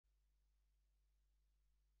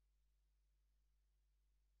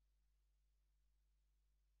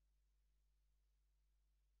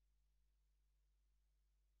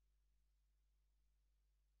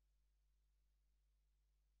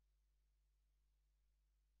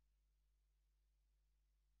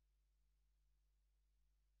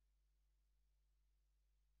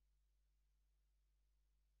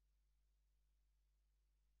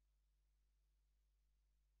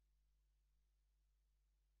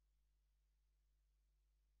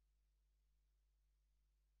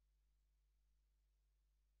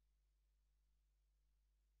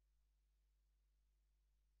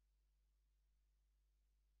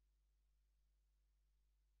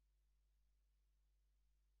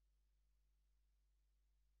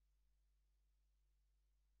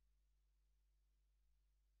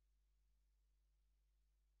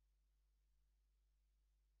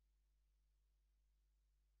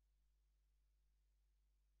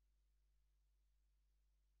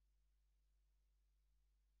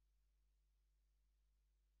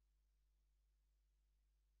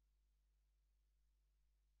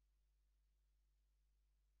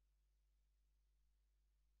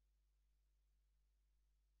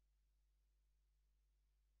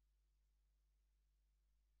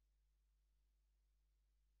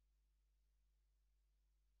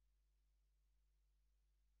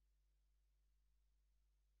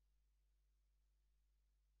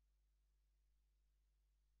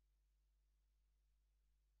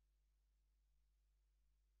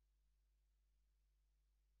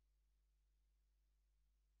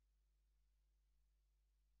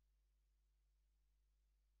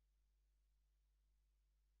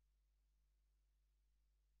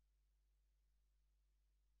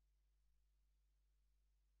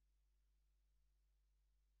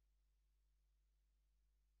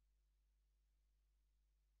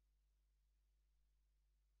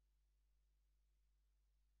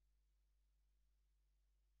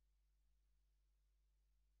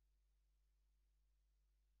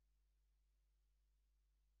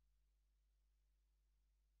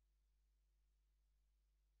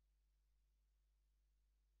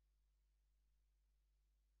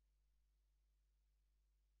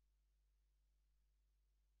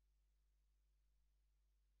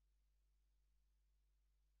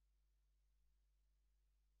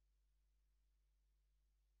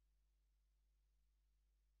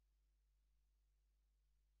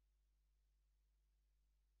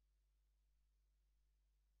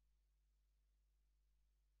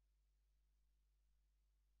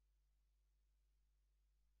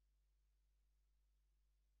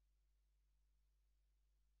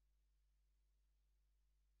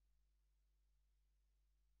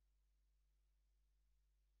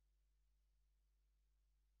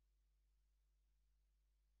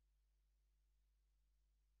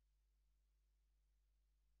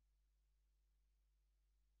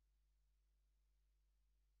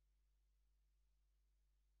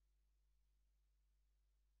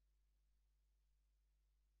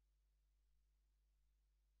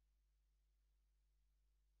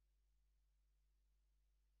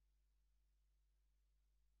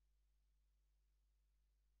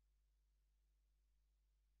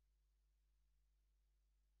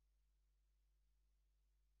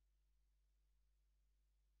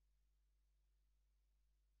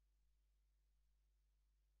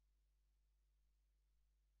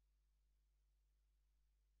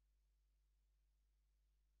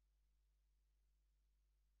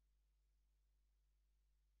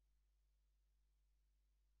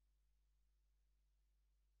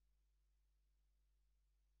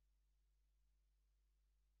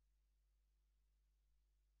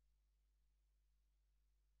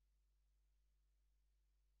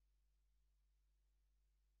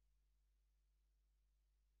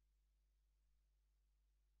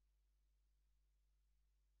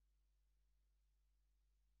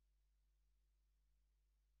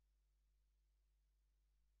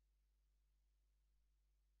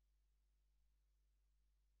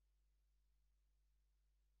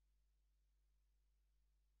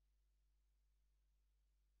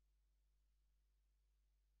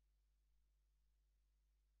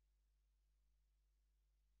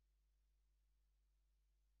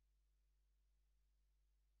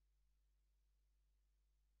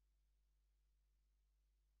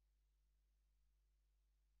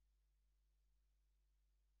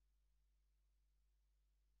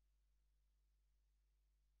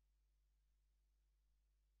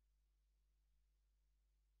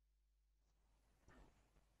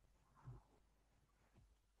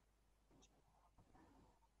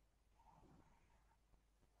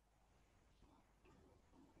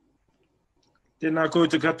Tēnā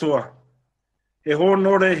koutou katoa. He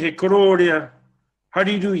honore, he kororia,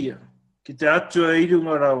 hariruia, ki te atua i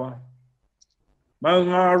runga rawa. Mau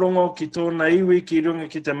ngā rongo ki tōna iwi ki runga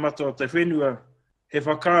ki te mata o te whenua, he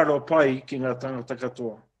whakaro pai ki ngā tangata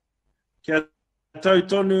katoa. Kia tau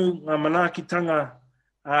tonu ngā manaakitanga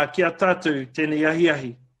ki a tātou tēnei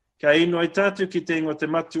ahi. Kia ino ai tātou ki te ingo te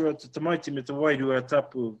matua, te tamaiti me te wairua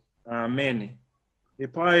tapu. Mene. E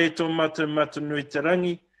pai e tō matu nui te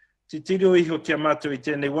rangi, ti tiro iho kia mātou i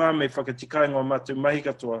tēnei wā me whakatikai ngā mātou mahi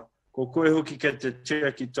katoa, ko koe hoki ke te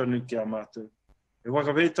tia ki tonu ki a mātou. E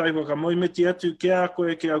wakawetai waka moimeti atu ki a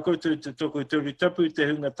koe ki a koutou te toko turi tapu, te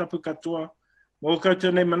hunga tapu katoa, mō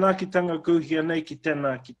koutou nei manaakitanga kuhia nei ki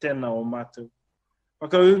tēnā o mātou.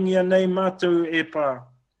 Wakaungia nei mātou e pā,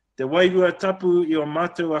 te wairua tapu i o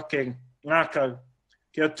mātou ake ngākau,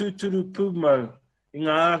 kia tūturu pūmau i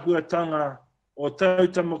ngā āhuatanga o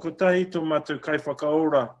tautamokotahi tō mātou kai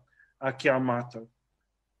whakaora a kia mātou.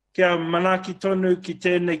 Kia manaki tonu ki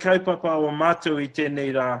tēnei kaupapa o mātou i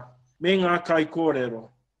tēnei rā, me ngā kai kōrero.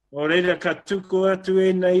 O reira ka tuku atu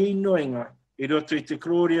e nei inoinga, i roto i te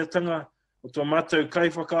kroriatanga o tō mātou kai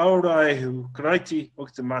whakaora ehu, karaiti o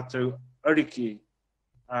te mātou ariki.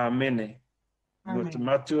 Amene. No te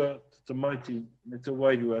matua, te maiti, me te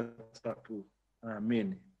wairua tapu.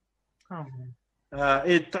 Amene. Amen.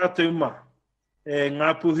 E tātou ma, e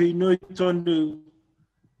Ngāpuhi nui tonu,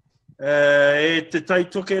 e te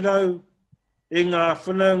taitoke rau, e ngā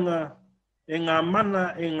whanaunga, e ngā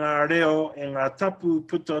mana, e ngā reo, e ngā tapu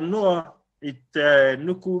puta noa, i te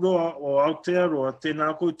nukuroa o Aotearoa,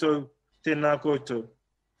 tēnā koutou, tēnā koutou.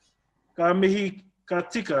 Ka mihi ka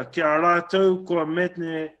tika ki a rātou kua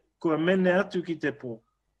mene atu ki te pō.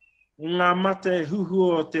 I ngā mate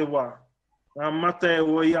huhu o te wā. Ngā mate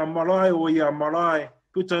o ia marae,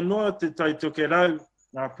 puta noa te taitoke rau,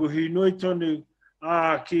 ngā puhi nui tonu,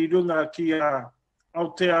 ki runga ki a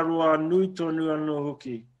Aotearoa nui tonu anō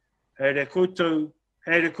hoki. Heire koutou,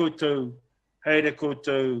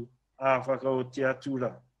 a whakaoti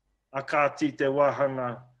atura. A kāti te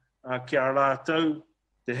wāhanga ki a rātou,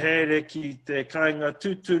 te here ki te kāinga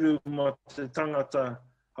tūturu mo te tangata,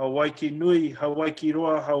 Hawaiki nui, Hawaiki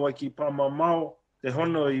roa, Hawaiki pāmamao, te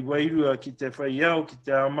hono i wairua ki te whaiau, ki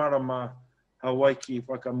te amarama, Hawaiki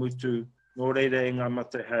whakamutu, nō reira e ngā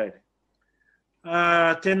mate haere.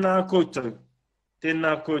 Tēnā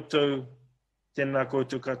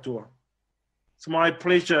koutou katoa. It's my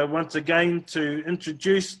pleasure once again to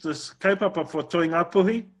introduce this kaupapa for Toi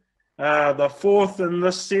Ngāpuhi, the fourth in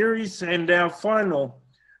this series and our final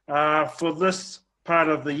for this part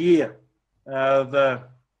of the year. The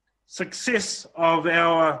success of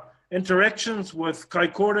our interactions with kai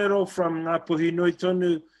kōrero from Ngāpuhi nui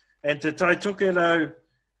tonu and Te Taitokerau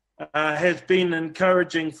has been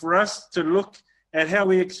encouraging for us to look at how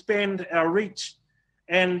we expand our reach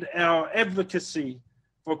and our advocacy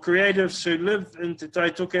for creatives who live in Te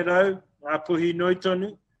Taitokerau, Ngāpuhi nui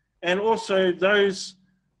tonu, and also those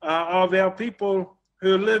of our people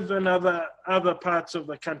who live in other parts of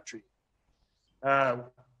the country.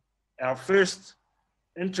 Our first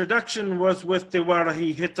introduction was with Te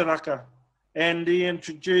Warahi Hetaraka, and he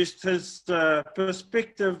introduced his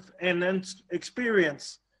perspective and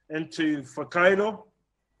experience into whakairo.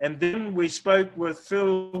 And then we spoke with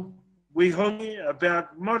Phil Wihongi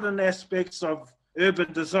about modern aspects of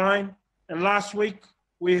urban design. And last week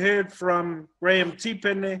we heard from Graham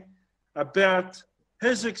Tipene about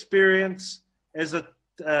his experience as a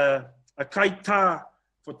kaitā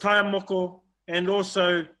for taimoko, and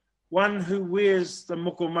also one who wears the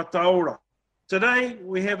moko mataora. Today,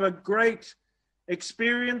 we have a great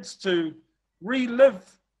experience to relive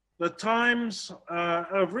the times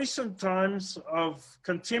of recent times of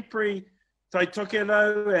contemporary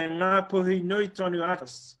Taitokerau and Ngāpuhi nui tonu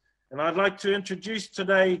artists. And I'd like to introduce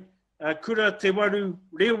today Kura Te Waru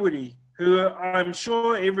Rewiri, who I'm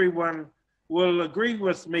sure everyone will agree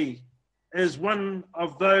with me is one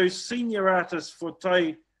of those senior artists for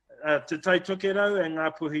Te Taitokerau and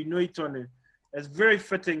Ngāpuhi nui tonu. It's very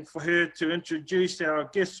fitting for her to introduce our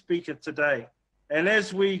guest speaker today. And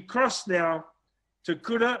as we cross now to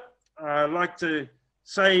Kura, I'd like to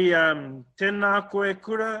say tēnā koe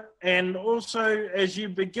Kura, and also as you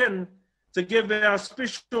begin to give our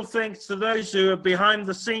special thanks to those who are behind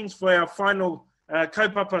the scenes for our final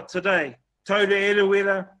kaupapa today. Taura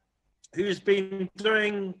Erewera, who's been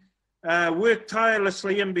doing work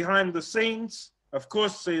tirelessly in behind the scenes. Of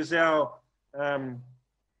course, there's our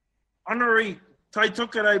honorary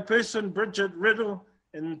Taitokerau person, Bridget Riddle,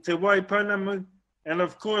 in Te Waipounamu, and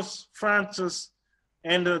of course, Francis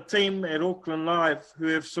and the team at Auckland Live, who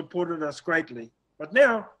have supported us greatly. But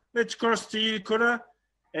now, let's cross to you, Kura,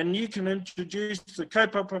 and you can introduce the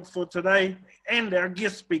kaupapa for today and our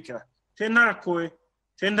guest speaker. Tēnā koe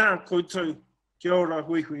tū. Kia ora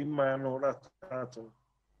hui hui mai anō rā tātou.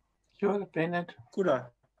 Kia ora, Bernard. Kura.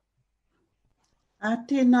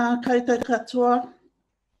 Tēnā koutou katoa,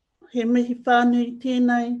 he mihi whānui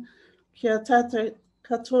tēnei kia tātou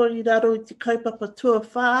katoa I raro I te kaupapa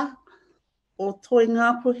tuawhā o Toi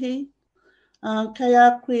Ngāpuhi. Kei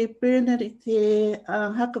a koe Bernard I te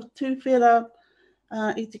haka tūwhera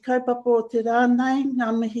I te kaupapa o te rānei,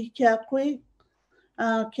 ngā mihi kia koe,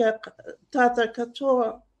 kia tātou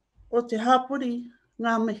katoa o te hapori,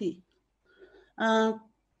 ngā mihi.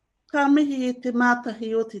 Ka mihi I te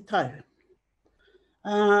mātahi o te tau.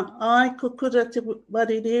 Ai, ko kura te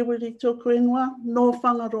wari rewiri tōku ingoa, no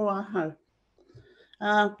whangaroa hau.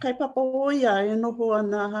 Kei papa oia e noho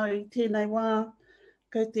ana hau I tēnei wā,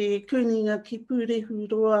 kei te kuninga ki pūrehu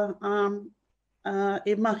roa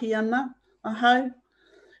e mahi ana a hau.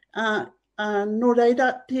 Nō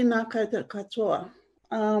reira, tēnā koutou katoa.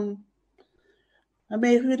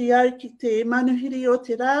 Me huri au ki te manuhiri o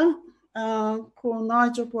te rā, ko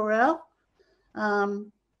Nigel Borrell.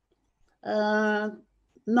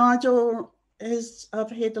 Nigel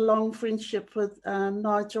I've had a long friendship with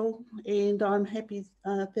Nigel, and I'm happy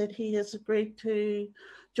that he has agreed to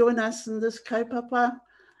join us in this kaupapa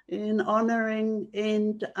in honouring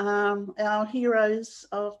and our heroes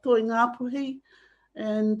of Toi Ngāpuhi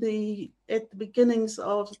and at the beginnings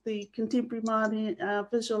of the contemporary Māori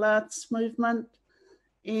visual arts movement.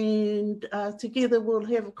 And together we'll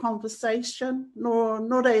have a conversation.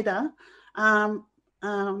 Nō reira,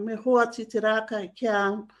 me hoatu te rākau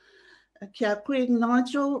kia koe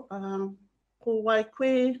Nigel, ko wai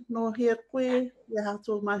koe, no hea koe, ia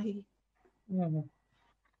hato mahi.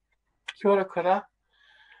 Kia ora kura.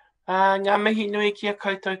 Ngā mihi nui kia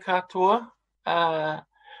koutou katoa.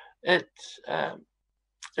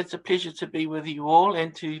 It's a pleasure to be with you all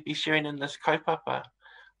and to be sharing in this kaupapa.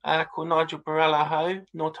 Ko Nigel Borrell ahau,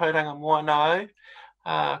 no tauranga moana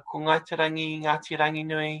au, ko Ngaitarangi, Ngāti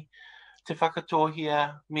Ranginui, te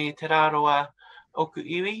whakatohia me te rāroa oku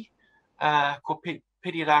iwi, ko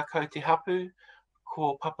piri rākau te hapu,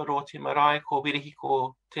 ko paparo te marae, ko wirihi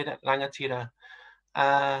ko te rangatira.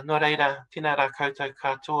 Nō reira, tēnā rā koutou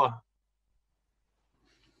katoa.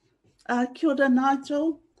 Kia ora,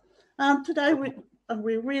 Nigel. Today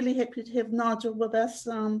we're really happy to have Nigel with us.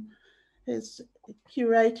 As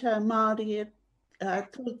curator Māori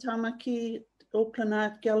at Toi Tamaki, Auckland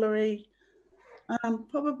Art Gallery,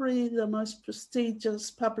 probably the most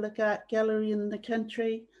prestigious public art gallery in the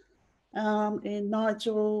country. And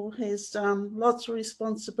Nigel has lots of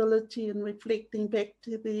responsibility in reflecting back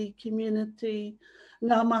to the community,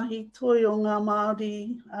 ngā mahi toi o ngā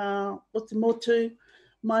Māori o te motu,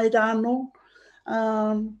 mai rāno.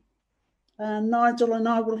 Nigel and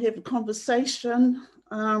I will have a conversation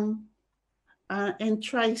and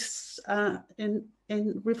trace and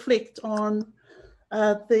reflect on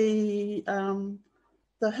the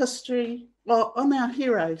history, well, on our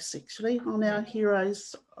heroes actually, on our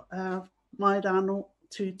heroes mai rāno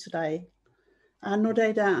to today. Nō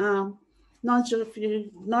reira,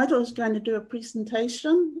 Nigel is going to do a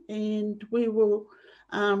presentation, and we will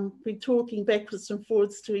be talking backwards and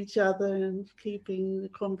forwards to each other and keeping the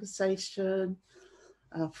conversation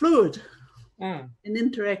fluid and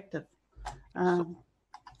interactive.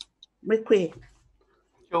 Me koe. Kia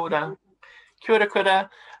ora. Kia ora kura.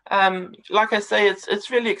 Like I say,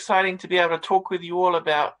 it's really exciting to be able to talk with you all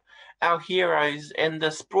about our heroes, and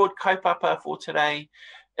this broad kaupapa for today.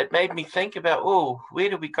 It made me think about, where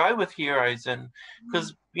do we go with heroes? And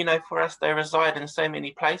because, you know, for us, they reside in so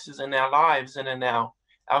many places in our lives and in our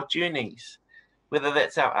journeys, whether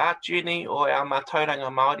that's our art journey or our mātauranga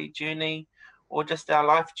Māori journey or just our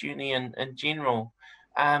life journey in general.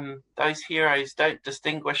 Those heroes don't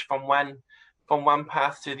distinguish from one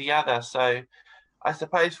path to the other. So I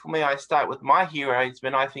suppose for me, I start with my heroes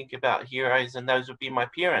when I think about heroes, and those would be my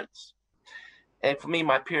parents. And for me,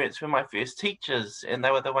 my parents were my first teachers, and they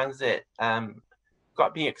were the ones that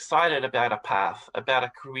got me excited about a path, about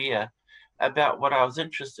a career, about what I was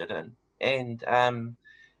interested in. And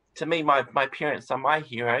to me, my parents are my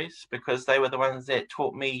heroes because they were the ones that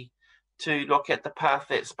taught me to look at the path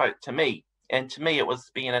that spoke to me. And to me, it was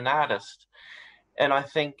being an artist. And I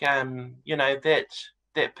think, you know,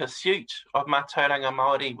 that pursuit of mātauranga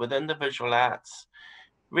Māori within the visual arts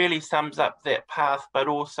really sums up that path, but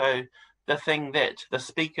also the thing that the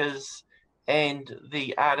speakers and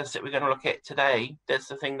the artists that we're going to look at today, that's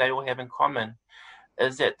the thing they all have in common,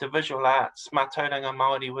 is that the visual arts, mātauranga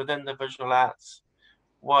Māori within the visual arts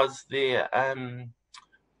was their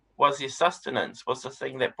sustenance, was the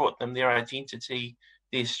thing that brought them their identity,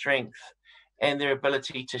 their strength and their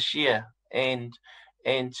ability to share and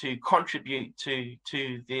to contribute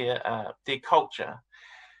to their culture.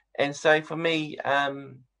 And so for me,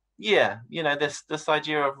 yeah, you know, this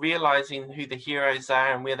idea of realizing who the heroes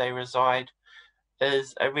are and where they reside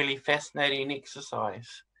is a really fascinating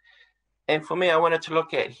exercise. And for me, I wanted to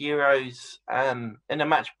look at heroes in a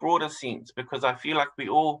much broader sense, because I feel like we're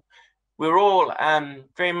all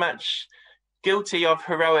very much guilty of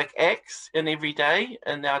heroic acts in every day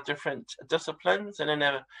in our different disciplines and in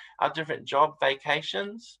our different job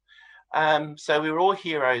vacations. So we're all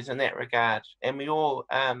heroes in that regard, and we all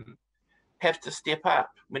have to step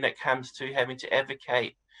up when it comes to having to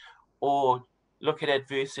advocate or look at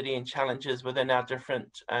adversity and challenges within our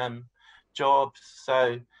different jobs.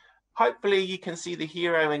 So hopefully you can see the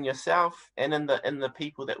hero in yourself and in the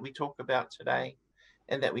people that we talk about today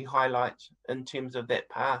and that we highlight in terms of that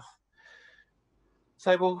path.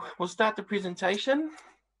 So we'll start the presentation.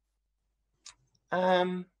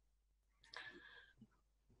 And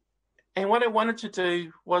what I wanted to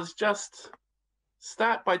do was just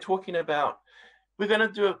start by talking about, we're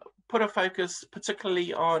going to put a focus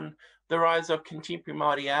particularly on the rise of contemporary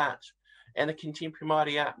Māori art and the contemporary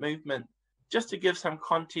Māori art movement, just to give some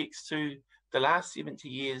context to the last 70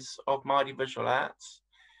 years of Māori visual arts.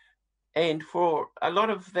 And for a lot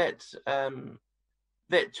of that,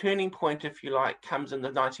 that turning point, if you like, comes in the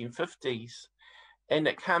 1950s, and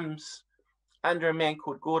it comes under a man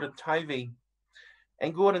called Gordon Tovey.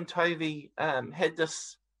 And Gordon Tovey had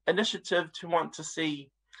this initiative to want to see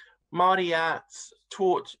Māori arts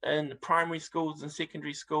taught in primary schools and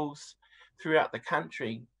secondary schools throughout the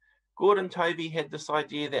country. Gordon Tovey had this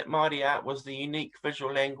idea that Māori art was the unique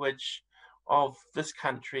visual language of this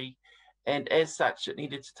country, and as such it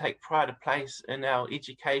needed to take pride of place in our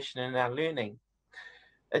education and our learning.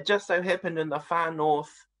 It just so happened in the far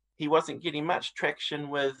north he wasn't getting much traction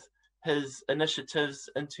with his initiatives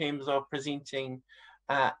in terms of presenting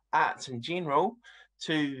arts in general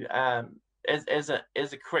to as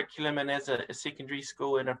a curriculum and as a secondary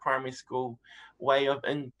school and a primary school way of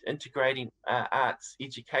integrating arts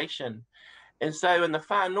education. And so in the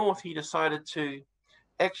far north he decided to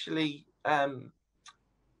actually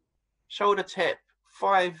shoulder tap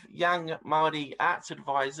 5 young Māori arts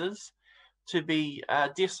advisors to be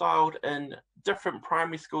deciled in different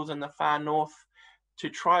primary schools in the far north to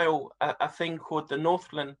trial a thing called the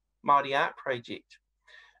Northland Māori Art Project.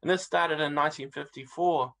 And this started in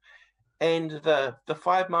 1954. And the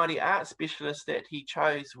 5 Māori art specialists that he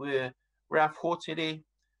chose were Ralph Hōtere,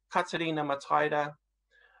 Katarina Mataira,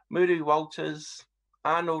 Muru Walters,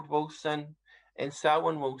 Arnold Wilson, and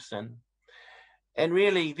Selwyn Wilson. And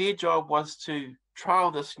really their job was to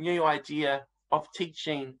trial this new idea of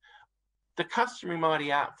teaching the customary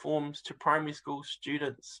Māori art forms to primary school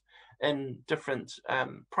students in different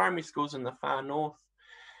primary schools in the far north.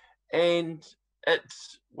 And it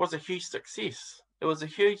was a huge success. It was a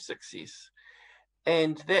huge success.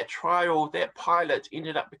 And that trial, that pilot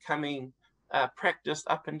ended up becoming practiced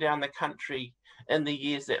up and down the country in the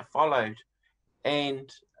years that followed.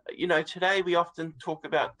 And, you know, today we often talk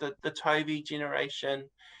about the Tovey generation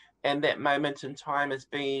and that moment in time as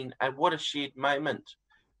being a watershed moment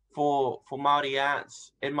for Māori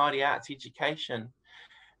arts and Māori arts education.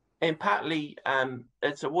 And partly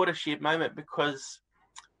it's a watershed moment because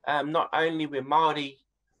not only were Māori,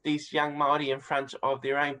 these young Māori in front of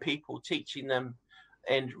their own people, teaching them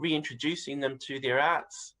and reintroducing them to their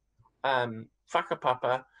arts,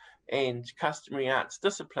 whakapapa and customary arts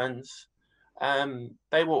disciplines,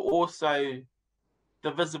 they were also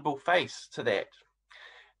the visible face to that.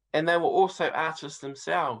 And they were also artists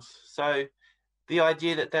themselves. So the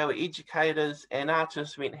idea that they were educators and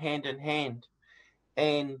artists went hand in hand.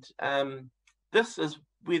 And this is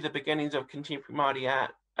where the beginnings of contemporary Māori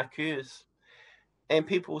art occurs. And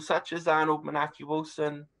people such as Arnold Manaki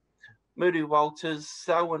Wilson, Muru Walters,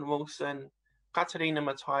 Selwyn Wilson, Katarina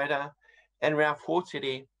Mataira, and Ralph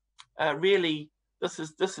Hōtere, really this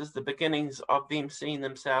is the beginnings of them seeing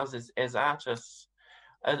themselves as artists,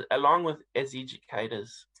 along with as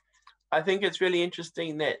educators. I think it's really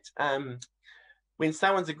interesting that when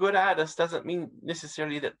someone's a good artist doesn't mean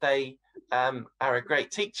necessarily that they are a great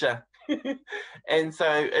teacher. And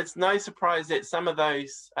so it's no surprise that some of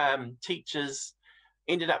those teachers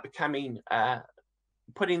ended up becoming,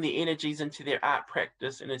 putting the energies into their art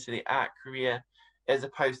practice and into their art career as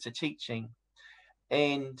opposed to teaching.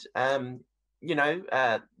 And, you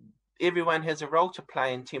know, everyone has a role to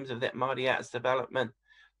play in terms of that Māori arts development.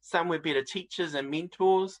 Some were better teachers and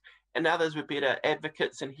mentors, and others were better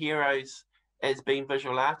advocates and heroes as being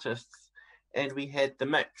visual artists. And we had the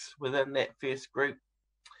mix within that first group.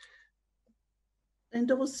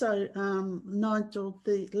 And also, Nigel,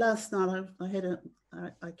 the last night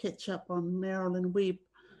I catch up on Marilyn Webb,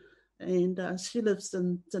 and she lives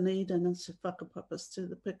in Dunedin and she whakapapas to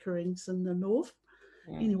the Pickerings in the north.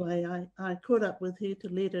 Mm. Anyway, I caught up with her to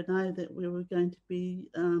let her know that we were going to be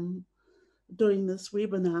doing this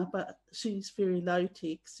webinar, but she's very low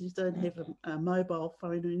tech. She don't have a mobile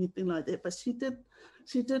phone or anything like that. But she did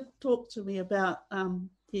talk to me about the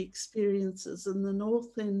experiences in the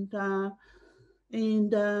north, and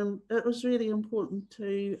it was really important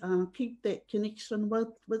to keep that connection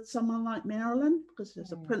with someone like Marilyn, because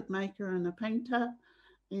she's a printmaker and a painter,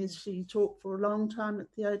 and she taught for a long time at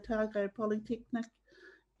the Otago Polytechnic,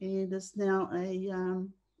 and is now a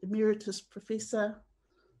emeritus professor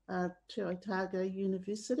to Otago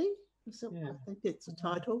University. So I think that's a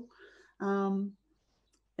title.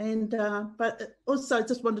 But also I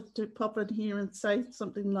just wanted to pop in here and say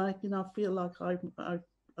something like, I feel like I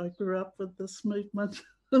grew up with this movement.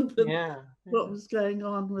 What was going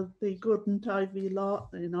on with the good and Tovi lot.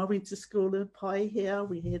 And I went to school in Paihia.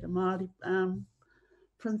 We had a Māori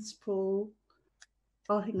principal.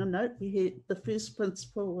 Oh, hang on, no, we had the first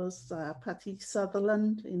principal was Patti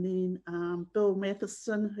Sutherland, and then Bill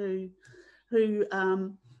Matheson, who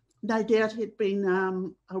no doubt had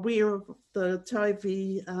been aware of the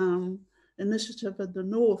Tovi initiative in the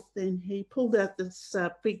north, and he pulled out this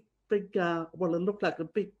big, well, it looked like a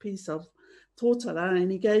big piece of tōtara,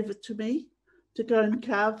 and he gave it to me to go and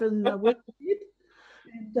carve in the workbed.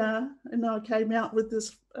 And I came out with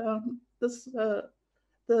this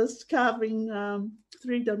this carving,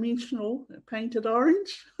 three-dimensional, painted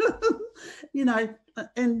orange,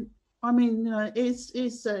 and I mean, as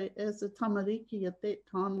a tamariki at that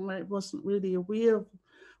time, I wasn't really aware of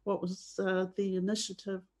what was the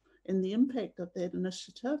initiative and the impact of that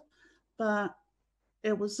initiative, but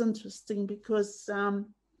it was interesting because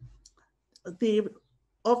there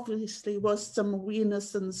obviously was some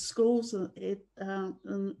awareness in the schools,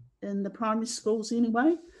 in the primary schools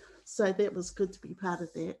anyway, so that was good to be part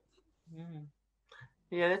of that.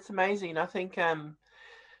 Yeah, that's amazing. I think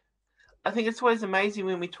it's always amazing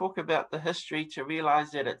when we talk about the history to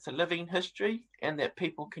realise that it's a living history and that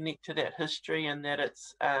people connect to that history, and that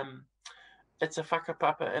it's a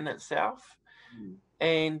whakapapa in itself.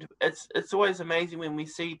 And it's always amazing when we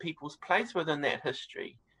see people's place within that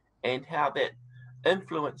history and how that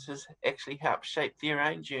influences actually help shape their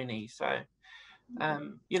own journey. So,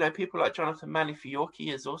 people like Jonathan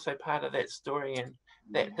Maniwhioki is also part of that story and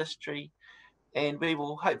that history. And we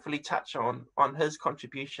will hopefully touch on his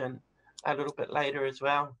contribution a little bit later as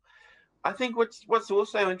well. I think what's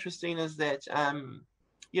also interesting is that,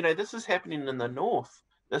 this is happening in the north.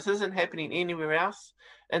 This isn't happening anywhere else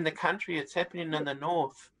in the country. It's happening in the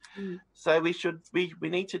north. So we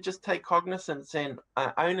need to just take cognizance and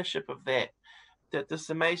ownership of that this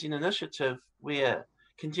amazing initiative where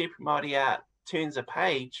contemporary Māori art turns a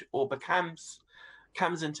page or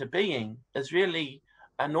comes into being is really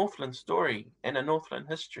a Northland story and a Northland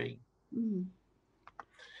history.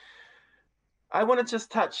 I want to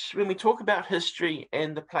just touch, when we talk about history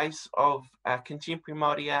and the place of contemporary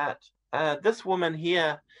Māori art, this woman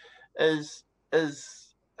here is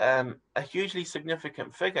a hugely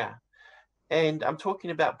significant figure. And I'm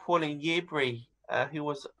talking about Pauline Yebury, who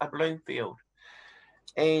was a Bloomfield.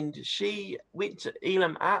 And she went to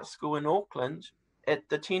Elam Art School in Auckland at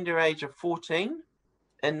the tender age of 14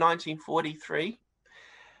 in 1943.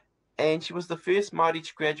 And she was the first Māori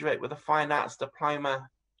to graduate with a fine arts diploma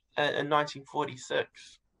in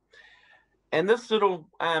 1946. And this little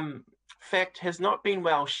fact has not been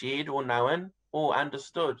well shared or known or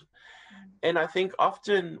understood. And I think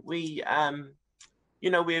often we haven't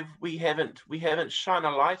shone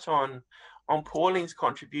a light on Pauline's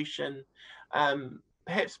contribution,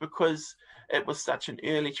 perhaps because she was such an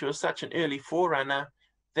early forerunner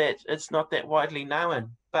that it's not that widely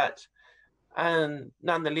known. But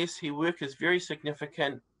nonetheless, her work is very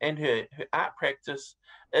significant, and her art practice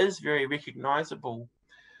is very recognisable.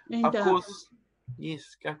 Of course,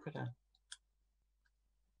 yes, go kura.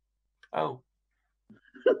 Oh.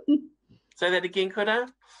 Say that again, kura?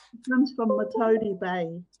 It comes from Matauri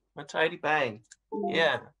Bay. Matauri Bay,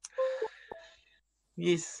 yeah.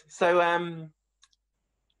 Yes, so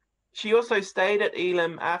she also stayed at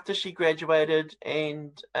Elam after she graduated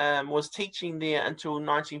and was teaching there until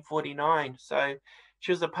 1949. So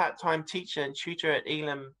she was a part-time teacher and tutor at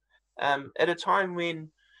Elam at a time when,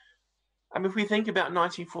 if we think about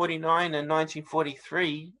 1949 and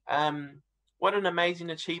 1943, what an amazing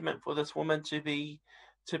achievement for this woman to be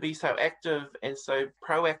so active and so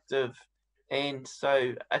proactive and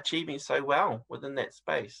so achieving so well within that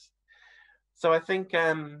space. So I think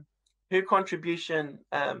her contribution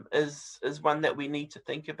is one that we need to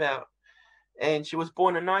think about. And she was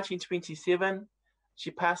born in 1927.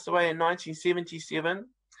 She passed away in 1977.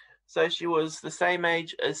 So she was the same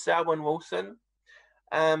age as Selwyn Wilson.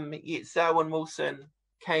 Yet Selwyn Wilson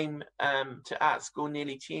came to art school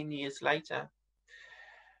nearly 10 years later.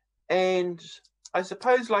 And I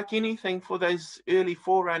suppose, like anything for those early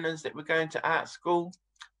forerunners that were going to art school,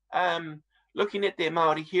 looking at their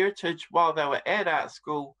Māori heritage while they were at art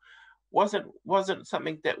school wasn't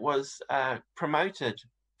something that was promoted,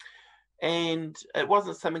 and it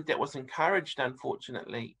wasn't something that was encouraged,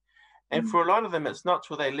 unfortunately. And for a lot of them, it's not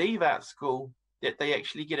till they leave art school that they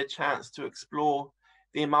actually get a chance to explore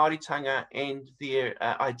their Māoritanga and their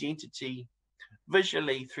identity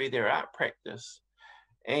visually through their art practice.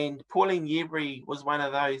 And Pauline Yebury was one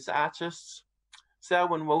of those artists.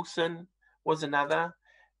 Selwyn Wilson was another.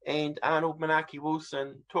 And Arnold Manaki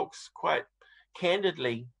Wilson talks quite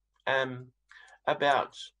candidly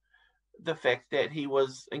about the fact that he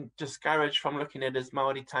was discouraged from looking at his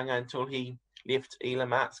Māoritanga until he left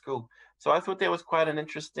Elam Art School. So I thought that was quite an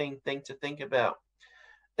interesting thing to think about,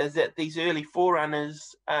 is that these early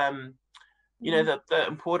forerunners, you know, the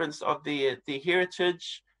importance of their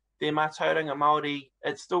heritage, their mātauranga Māori,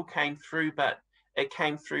 it still came through, but it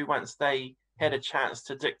came through once they had a chance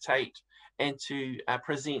to dictate and to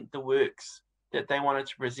present the works that they wanted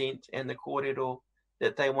to present and the kōrero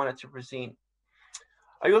that they wanted to present.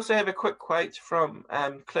 I also have a quick quote from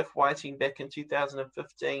Cliff Whiting back in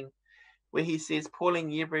 2015, where he says Pauline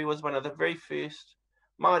Yebury was one of the very first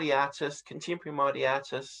Māori artists, contemporary Māori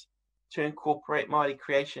artists, to incorporate Māori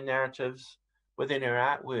creation narratives within her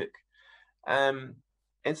artwork.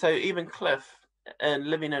 And so even Cliff, and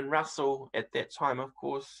living in Russell at that time, of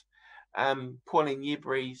course, Pauline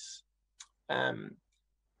Yebury's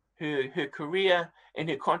her career and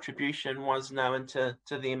her contribution was known to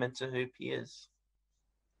them and to her peers.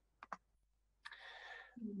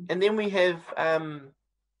 And then we have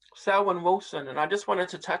Selwyn Wilson, and I just wanted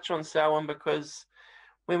to touch on Selwyn because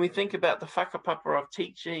when we think about the whakapapa of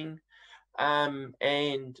teaching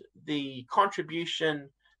and the contribution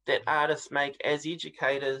that artists make as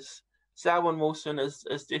educators, Selwyn Wilson is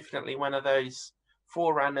definitely one of those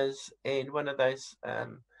forerunners and one of those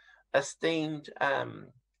esteemed,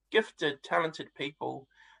 gifted, talented people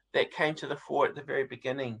that came to the fore at the very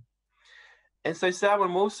beginning. And so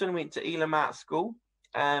Selwyn Wilson went to Elam Art School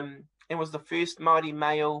and was the first Māori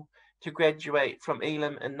male to graduate from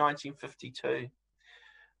Elam in 1952.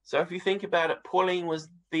 So if you think about it, Pauline was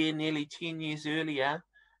there nearly 10 years earlier,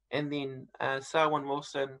 and then Selwyn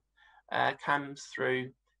Wilson comes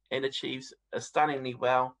through and achieves stunningly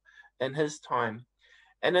well in his time.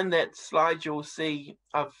 And in that slide, you'll see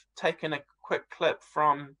I've taken a quick clip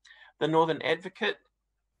from the Northern Advocate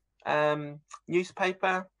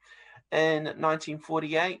newspaper in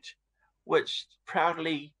 1948, which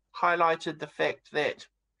proudly highlighted the fact that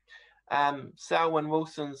Selwyn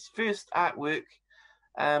Wilson's first artwork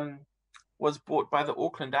was bought by the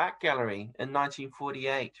Auckland Art Gallery in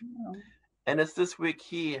 1948. Wow. And it's this work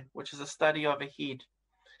here, which is a study of a head.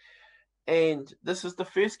 And this is the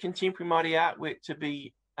first contemporary Māori artwork to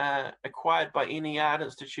be acquired by any art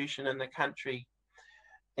institution in the country.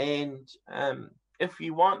 And if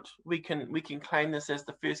you want, we can claim this as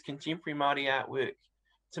the first contemporary Māori artwork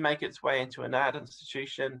to make its way into an art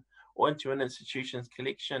institution or into an institution's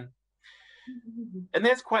collection. And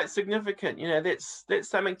that's quite significant. You know, that's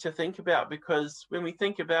something to think about, because when we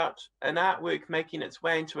think about an artwork making its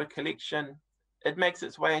way into a collection, it makes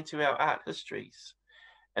its way into our art histories.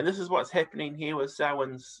 And this is what's happening here with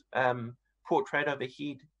Selwyn's portrait of a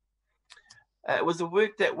head. It was a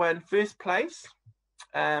work that won first place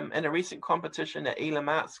in a recent competition at Elam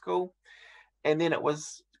Art School, and then it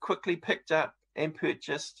was quickly picked up and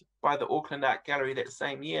purchased by the Auckland Art Gallery that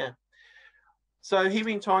same year. So he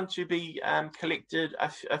went on to be collected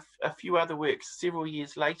a few other works several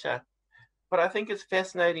years later. But I think it's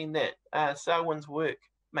fascinating that Selwyn's work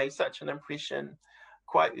made such an impression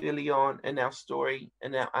quite early on in our story,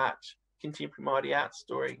 in our art, contemporary Māori art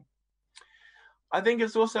story. I think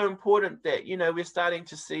it's also important that, you know, we're starting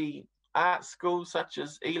to see art schools such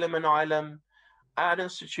as Elam and Ilam, art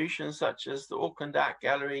institutions such as the Auckland Art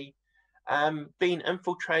Gallery, being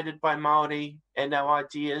infiltrated by Māori and our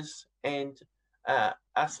ideas, and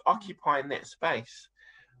us occupying that space.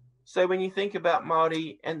 So when you think about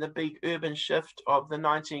Māori and the big urban shift of the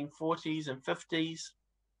 1940s and 50s,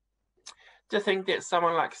 to think that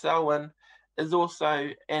someone like Selwyn is also,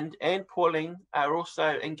 and Pauline are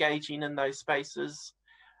also engaging in those spaces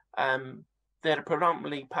that are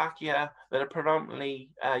predominantly Pākehā, that are predominantly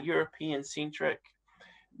European-centric,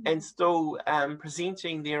 and still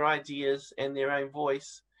presenting their ideas and their own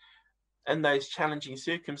voice in those challenging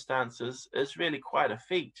circumstances is really quite a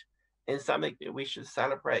feat, and something that we should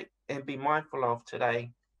celebrate and be mindful of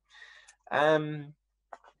today.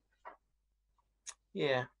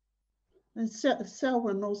 Yeah. And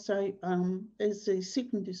Selwyn also, as a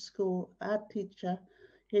secondary school art teacher,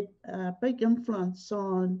 had a big influence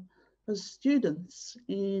on his students,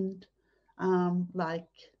 and like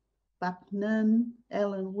Buck Nin,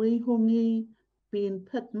 Alan Wehongi, Ben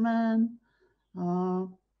Pittman,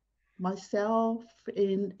 myself,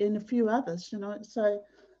 and a few others, you know. So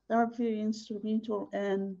they were very instrumental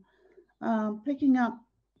in picking up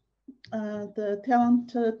the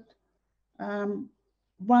talented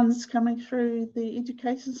ones coming through the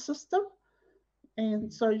education system.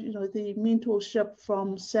 And so, you know, the mentorship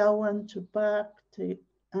from Selwyn to Buck to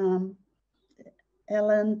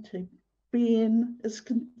Alan to Ben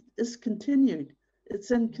is continued.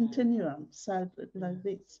 It's in continuum. So, you know,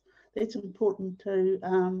 that's important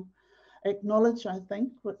to acknowledge, I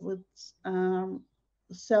think, with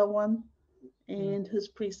Selwyn, and his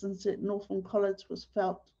presence at Northern College was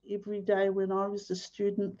felt every day when I was a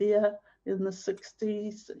student there in the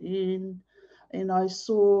 60s, and I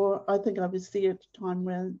think I was there at the time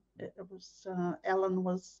when it was Alan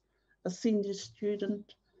was a senior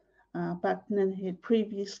student. Bucknan had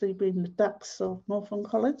previously been the Ducks of Northern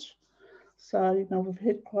College. So, you know, we've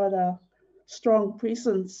had quite a strong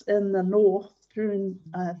presence in the North during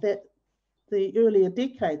the earlier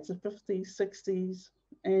decades, the 50s, 60s,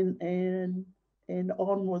 and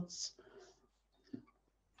onwards.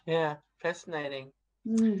 Yeah, fascinating.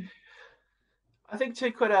 I think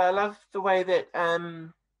too, Kura, I love the way that,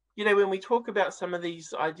 you know, when we talk about some of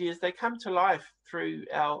these ideas, they come to life through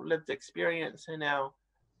our lived experience and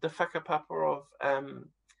the whakapapa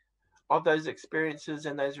of those experiences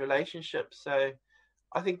and those relationships. So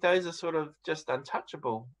I think those are sort of just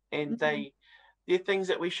untouchable, and they're things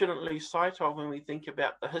that we shouldn't lose sight of when we think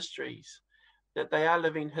about the histories, that they are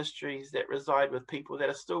living histories that reside with people that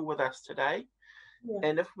are still with us today. Yeah.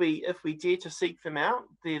 And if we dare to seek them out,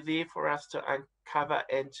 they're there for us to uncover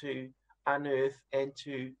and to unearth and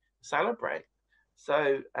to celebrate.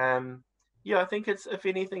 So yeah, I think it's, if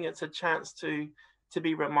anything, it's a chance to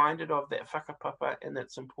be reminded of that whakapapa and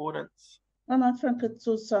its importance. And I think it's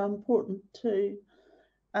also important to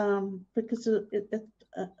because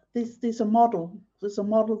there's a model. There's a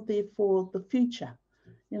model there for the future,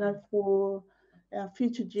 you know, for our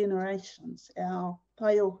future generations, our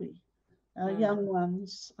taiohi, our young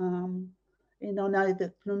ones. And I know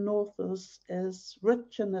that the North is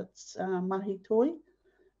rich in its mahi toi,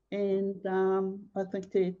 and I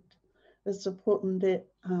think that it's important that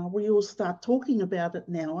we all start talking about it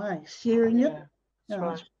now, sharing it.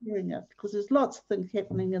 Right. Sharing it, because there's lots of things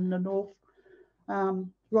happening in the North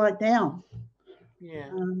right now.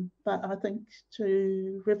 Yeah. But I think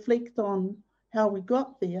to reflect on how we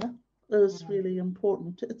got there is really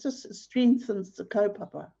important. It just strengthens the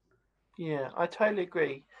kaupapa. Yeah, I totally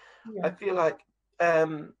agree. Yeah. I feel like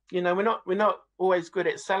you know, we're not always good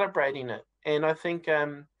at celebrating it, and I think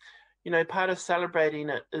you know, part of celebrating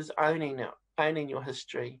it is owning your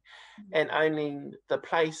history, and owning the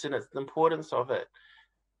place and its the importance of it.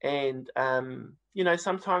 And you know,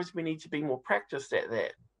 sometimes we need to be more practiced at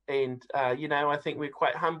that. And you know, I think we're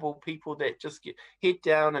quite humble people that just get head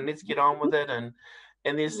down and let's get on with it. And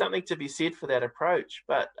there's something to be said for that approach.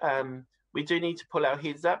 But we do need to pull our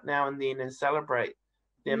heads up now and then and celebrate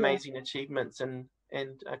the amazing achievements and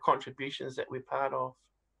contributions that we're part of.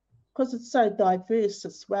 Because it's so diverse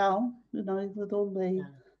as well, you know, with all the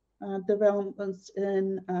developments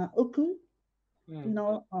in uku, you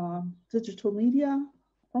know, digital media,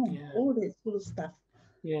 all that sort of stuff.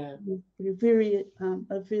 Yeah. We're very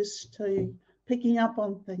averse to picking up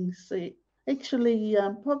on things that actually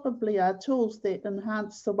probably are tools that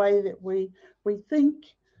enhance the way that we think,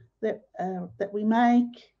 that we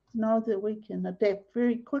make, you know, that we can adapt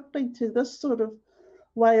very quickly to this sort of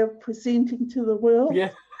way of presenting to the world.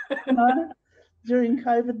 Yeah. You know, during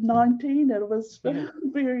COVID-19, it was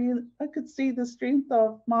very, I could see the strength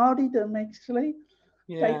of Māoridom actually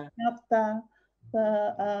taking up the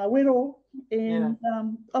wero and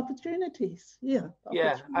opportunities. Yeah,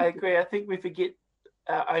 I agree. I think we forget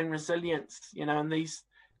our own resilience, you know, and these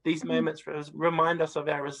moments remind us of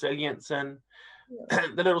our resilience, and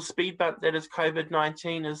the little speed bump that is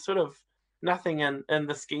COVID-19 is sort of nothing in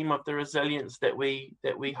the scheme of the resilience that we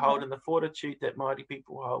hold and the fortitude that Māori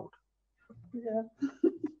people hold. Yeah.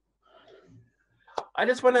 I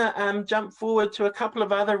just want to jump forward to a couple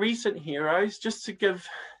of other recent heroes, just to give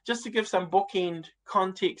some bookend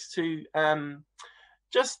context to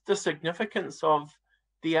just the significance of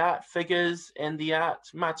the art figures and the art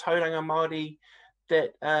mātauranga Māori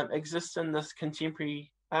that exists in this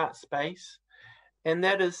contemporary art space. And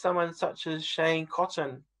that is someone such as Shane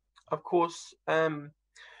Cotton, of course,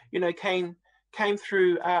 you know, came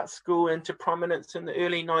through art school into prominence in the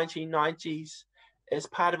early 1990s as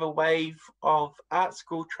part of a wave of art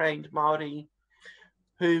school trained Māori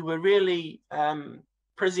who were really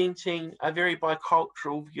presenting a very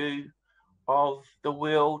bicultural view of the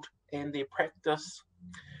world and their practice.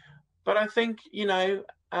 But I think, you know,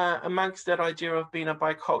 amongst that idea of being a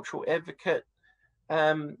bicultural advocate,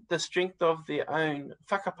 the strength of their own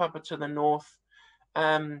whakapapa to the north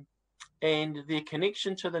and their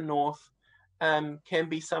connection to the north can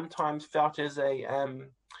be sometimes felt as a,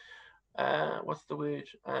 what's the word,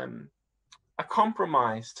 a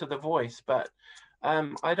compromise to the voice. But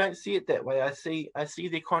I don't see it that way. I see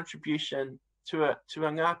their contribution to a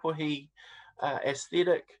Ngāpuhi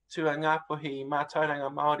aesthetic, to a Ngāpuhi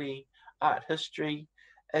mātauranga Māori art history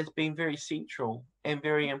as being very central and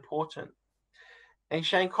very important. And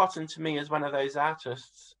Shane Cotton to me is one of those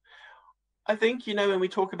artists. I think, you know, when we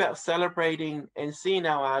talk about celebrating and seeing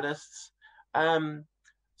our artists,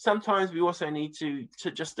 sometimes we also need to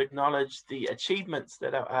just acknowledge the achievements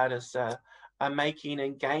that our artists are making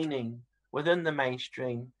and gaining within the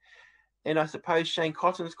mainstream. And I suppose Shane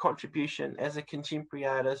Cotton's contribution as a contemporary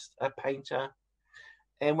artist, a painter,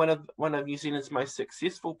 and one of New Zealand's most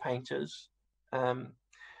successful painters,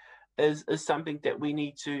 is something that we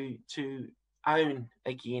need to own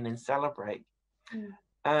again and celebrate.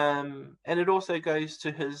 And it also goes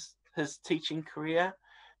to his teaching career.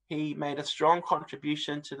 He made a strong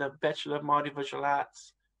contribution to the Bachelor of Māori Visual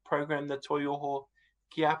Arts program, the Toi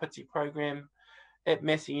Nga program at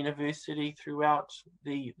Massey University throughout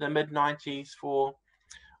the mid-90s for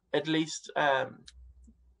at least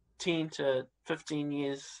 10 to 15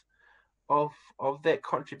 years of that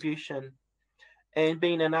contribution, and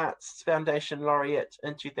being an Arts Foundation laureate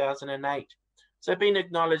in 2008. So being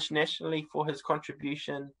acknowledged nationally for his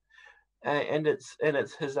contribution and it's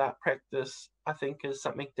his art practice, I think is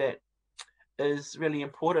something that is really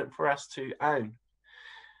important for us to own.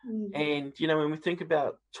 And, you know, when we think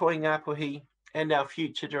about Toi Ngāpuhi and our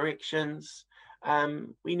future directions,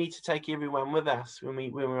 we need to take everyone with us when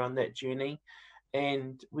we're on that journey,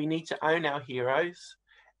 and we need to own our heroes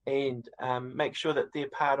and make sure that they're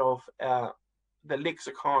part of the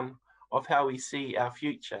lexicon of how we see our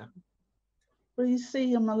future. Well, you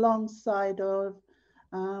see him alongside of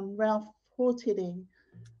Ralph Hōtere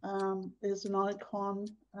as an icon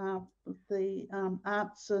of the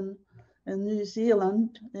arts in New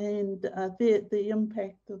Zealand, and the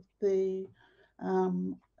impact of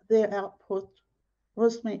their output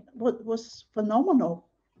was phenomenal,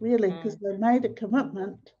 really, because they made a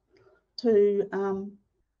commitment to,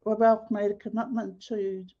 Ralph made a commitment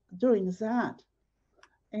to doing his art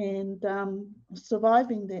and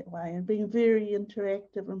surviving that way and being very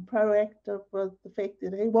interactive and proactive with the fact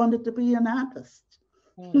that he wanted to be an artist,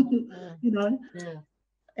 you know.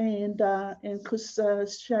 And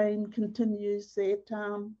because Shane continues that,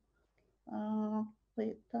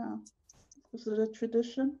 was it a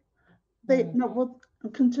tradition? That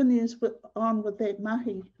continues on with that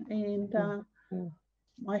mahi, and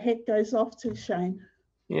my hat goes off to Shane.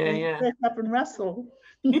 Back up in Russell.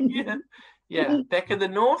 Back in the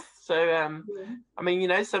north. So I mean, you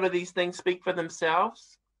know, some of these things speak for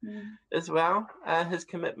themselves as well. His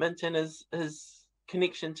commitment and his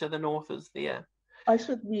connection to the north is there. I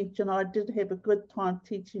should mention I did have a good time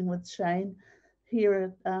teaching with Shane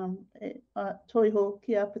here at Toi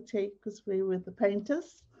Nga because we were the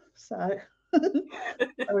painters. So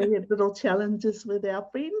we had little challenges with our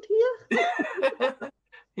friend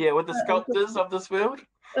here. With the sculptors of this world.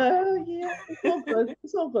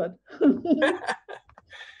 It's all good.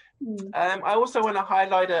 I also want to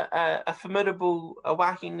highlight a formidable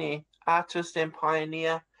wahine artist and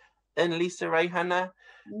pioneer in Lisa Reihana.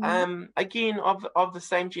 Again, of the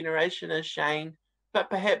same generation as Shane, but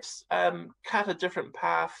perhaps cut a different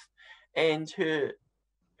path, and her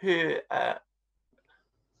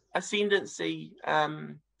ascendancy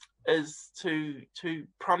is to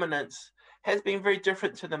prominence has been very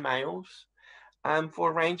different to the males for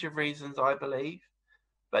a range of reasons, I believe.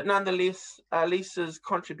 But nonetheless, Lisa's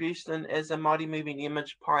contribution as a Māori moving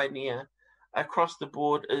image pioneer across the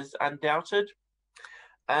board is undoubted.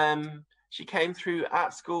 She came through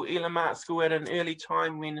art school, Elam Art School, at an early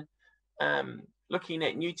time when looking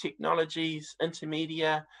at new technologies,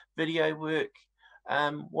 intermedia, video work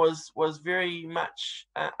was very much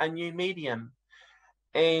a new medium.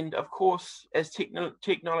 And of course, as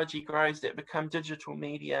technology grows, that become digital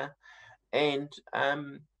media, and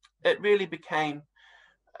it really became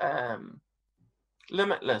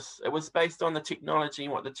limitless. It was based on the technology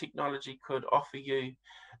and what the technology could offer you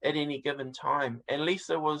at any given time. And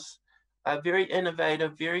Lisa was very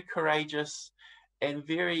innovative, very courageous, and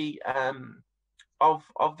very of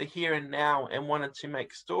the here and now, and wanted to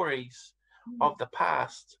make stories of the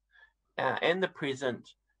past and the present,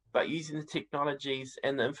 but using the technologies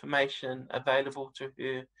and the information available to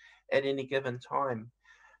her at any given time.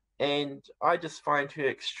 And I just find her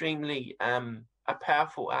extremely a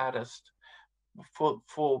powerful artist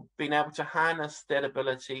for being able to harness that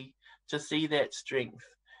ability, to see that strength,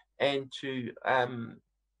 and to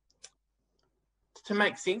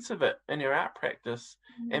make sense of it in her art practice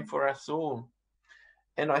and for us all.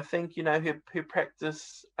 And I think, you know, her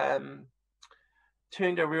practice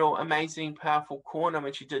turned a real amazing, powerful corner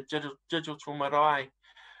when she did Digital Marae,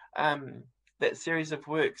 that series of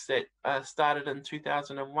works that started in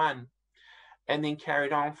 2001 and then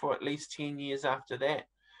carried on for at least 10 years after that,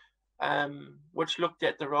 which looked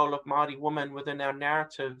at the role of Māori women within our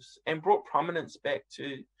narratives and brought prominence back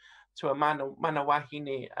to a mana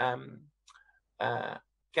wahine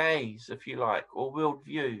gaze, if you like, or world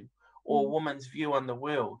view, or woman's view on the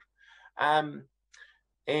world.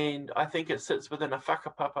 And I think it sits within a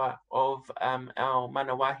whakapapa of our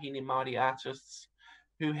mana wahine Māori artists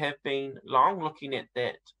who have been long looking at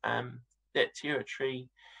that territory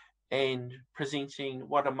and presenting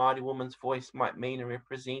what a Māori woman's voice might mean and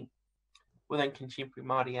represent within contemporary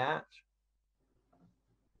Māori art.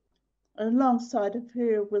 Alongside of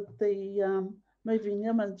her with the moving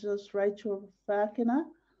images, Rachel Whākena,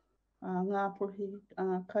 Ngāpuhi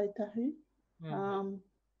Kaitahu.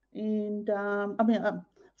 And I mean,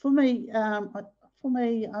 for me,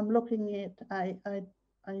 I'm looking at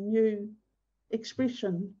a new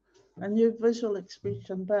expression, a new visual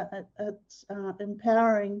expression, but it's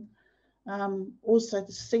empowering also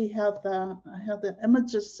to see how the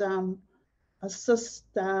images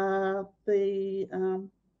assist the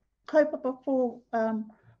kaupapa for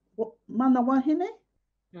mana wahine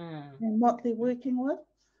and what they're working with.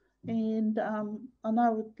 And I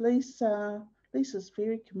know with Lisa, Lisa's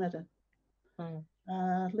very committed.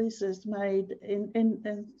 Lisa's made,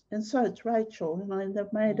 and so it's Rachel, you know,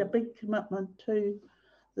 they've made a big commitment to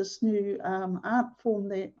this new art form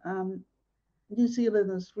that New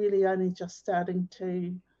Zealand is really only just starting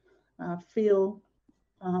to feel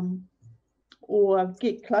or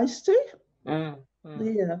get close to.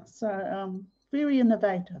 Yeah, so very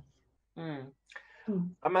innovative.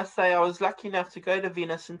 I must say I was lucky enough to go to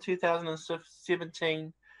Venice in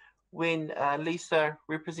 2017 when Lisa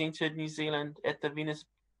represented New Zealand at the Venice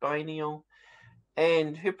Biennial,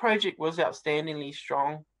 and her project was outstandingly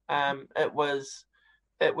strong. It was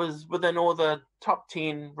within all the top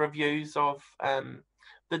 10 reviews of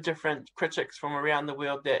the different critics from around the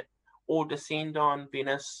world that all descend on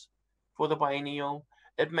Venice for the biennial.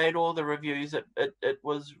 It made all the reviews. It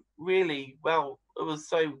was really, well, it was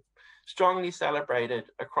so strongly celebrated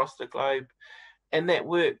across the globe. And that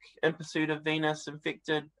work, In Pursuit of Venus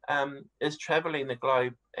Infected, is traveling the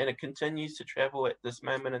globe, and it continues to travel at this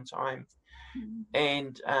moment in time.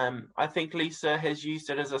 And I think Lisa has used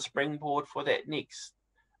it as a springboard for that next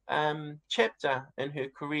chapter in her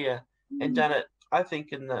career, and done it, I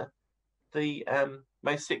think, in the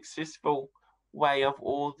most successful way of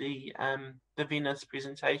all the Venice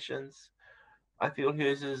presentations. I feel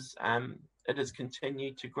hers is it has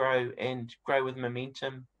continued to grow and grow with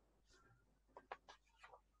momentum.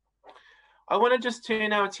 I want to just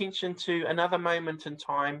turn our attention to another moment in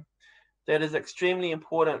time that is extremely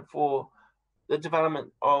important for the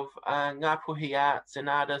development of Ngāpuhi arts and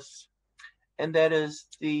artists, and that is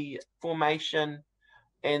the formation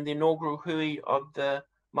and the inaugural hui of the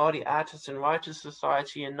Māori Artists and Writers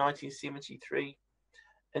Society in 1973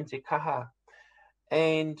 in Te Kaha.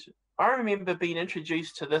 And I remember being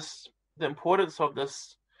introduced to this, the importance of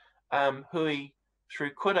this hui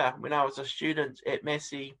through kura when I was a student at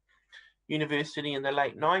Massey University in the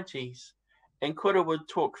late 90s. And kura would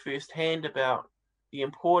talk firsthand about the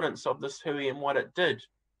importance of this hui and what it did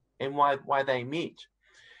and why they met.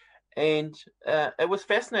 And it was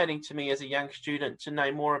fascinating to me as a young student to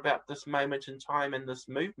know more about this moment in time and this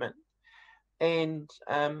movement. And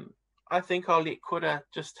I think I'll let Kura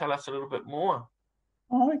just tell us a little bit more.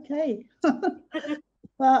 Okay.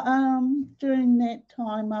 Well, during that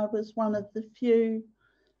time, I was one of the few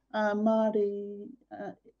Māori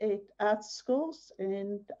at art schools,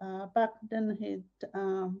 and Buckden had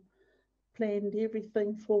planned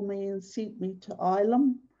everything for me and sent me to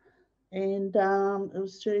Ilam. And it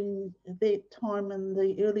was during that time in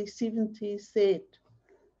the early 70s that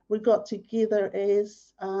we got together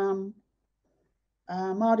as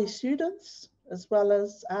Māori students as well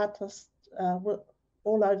as artists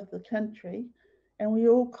all over the country. And we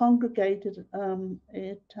all congregated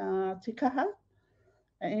at Te Kaha,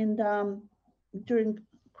 and during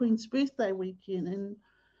Queen's birthday weekend. And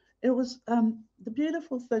it was, the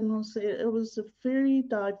beautiful thing was that it was a very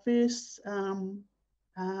diverse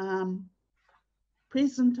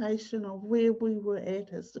presentation of where we were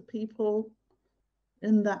at as the people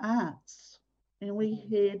in the arts. And we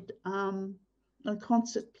had a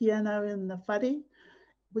concert piano in the whare,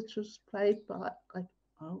 which was played by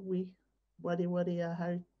wari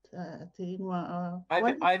ahau te ingoa.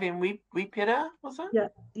 Ivan Wipera, was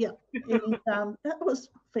it? Yeah. And that was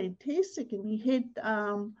fantastic. And we had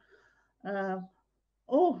Ralph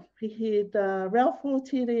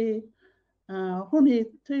Hortere, Hone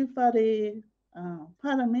Tūwhare,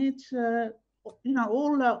 Parametra,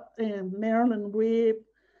 all Marilyn Webb,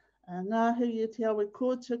 Ngāpuhi Te Awa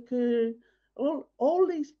Kōtuku, all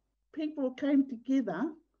these people came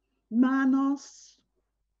together. Manos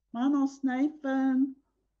Nathan,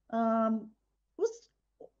 was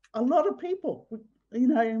a lot of people,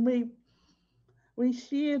 and we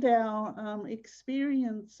shared our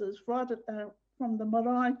experiences right from the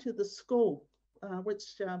marae to the school,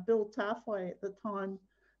 which Bill Tawhai at the time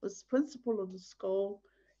was principal of the school,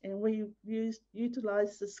 and we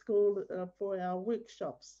utilised the school for our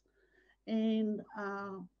workshops. And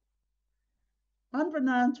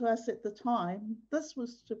unbeknown to us at the time, this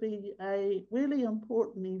was to be a really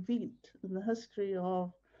important event in the history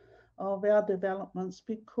of our developments,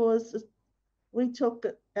 because we took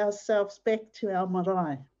ourselves back to our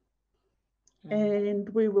marae, and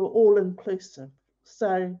we were all inclusive.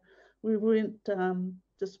 So we weren't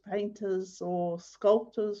just painters or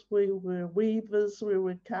sculptors, we were weavers, we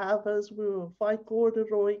were carvers, we were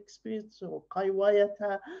whaikorero experts or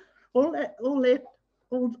kaiwaiata. All that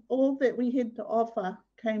we had to offer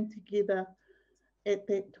came together at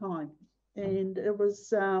that time, and it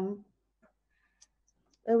was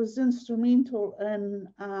instrumental in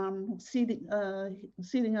setting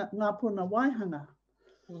up Ngāpuna Waihanga,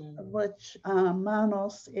 which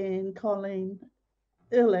Manos and Colleen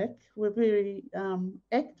Ehrlich were very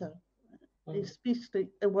active, especially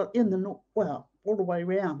in the north, all the way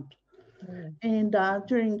around. And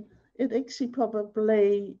during it actually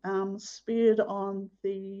probably spurred on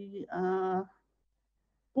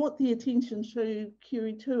brought the attention to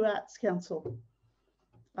QE2 Arts Council,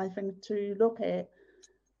 I think, to look at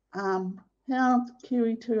how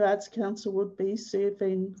QE2 Arts Council would be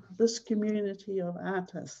serving this community of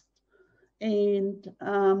artists. And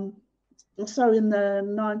so in the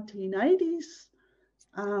 1980s,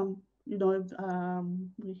 we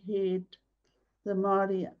had the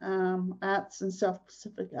Māori Arts and South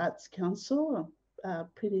Pacific Arts Council.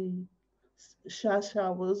 Piri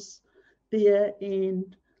Shasha was there,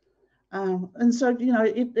 and so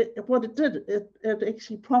what it did, it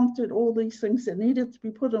actually prompted all these things that needed to be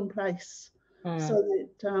put in place, so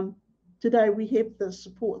that today we have the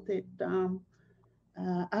support that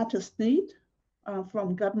artists need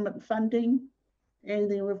from government funding, and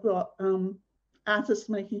then we've got artists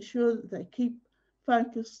making sure that they keep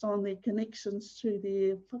focused on their connections to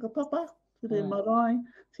their whakapapa, to their marae,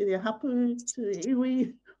 to their hapu, to their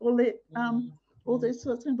iwi, all that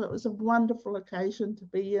sort of thing. But it was a wonderful occasion to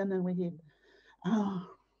be in, and we had, I'm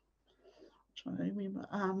trying to remember,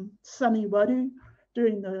 Sunny Waru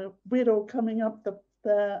during the wero coming up the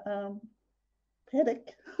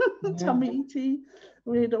paddock, Tamiiti.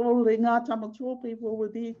 We had all the Ngā Tamatoa people were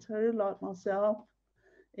there too, like myself,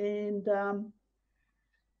 and all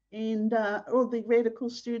the radical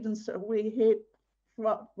students that we had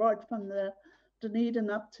right from the Dunedin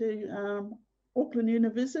up to Auckland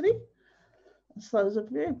University. So it was a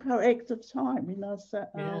very proactive time,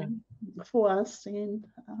 for us. And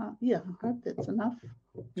I hope that's enough.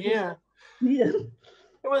 Yeah. It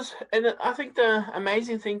was, and I think the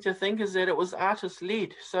amazing thing to think is that it was artist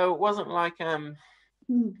led. So it wasn't like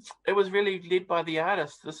it was really led by the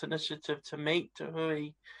artists. This initiative to meet, to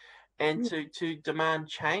hui, and to demand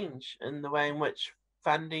change in the way in which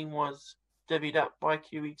funding was divvied up by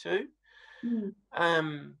QE2.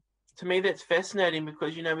 To me, that's fascinating,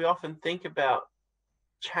 because we often think about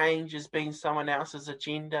change as being someone else's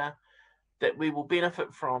agenda that we will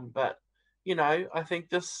benefit from, but I think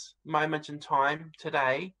this moment in time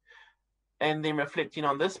today, and then reflecting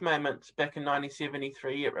on this moment back in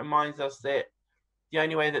 1973, it reminds us that the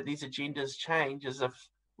only way that these agendas change is if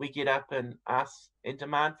we get up and ask and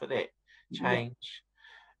demand for that change.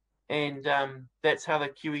 And that's how the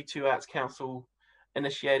QE2 Arts Council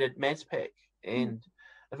initiated MASPAC. And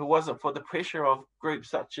if it wasn't for the pressure of groups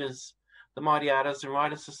such as the Māori Artists and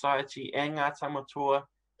Writers Society and Ngā Tamatoa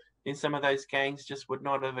then some of those gains just would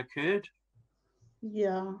not have occurred.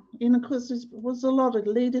 Yeah, and of course there was a lot of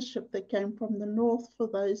leadership that came from the north for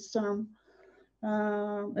those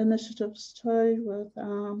initiatives too, with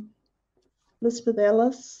Elizabeth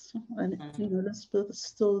Ellis, and you know, Elizabeth is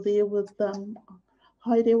still there with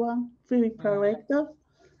Hairewa, very proactive,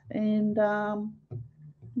 and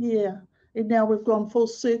yeah, and now we've gone full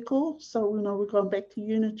circle, so you know we've gone back to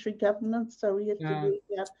unitary governance, so we have to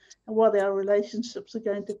work out what our relationships are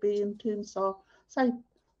going to be in terms of, say,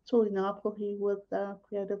 Toi Ngāpuhi with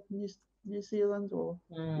Creative New Zealand, or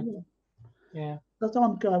that's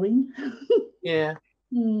ongoing. Yeah.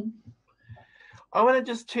 I want to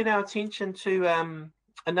just turn our attention to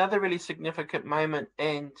another really significant moment,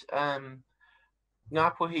 and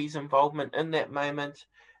Ngāpuhi's involvement in that moment,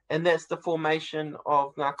 and that's the formation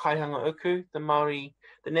of Ngā Kaihanga Uku, the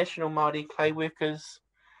National Māori Clay Workers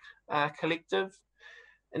Collective,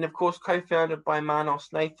 and of course co-founded by Manos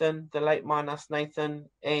Nathan, the late Manos Nathan,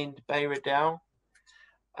 and Bay Riddell.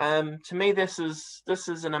 To me, this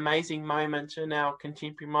is an amazing moment in our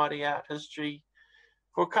contemporary Māori art history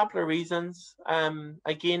for a couple of reasons.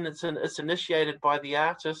 Again, it's initiated by the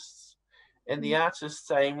artists, and the artists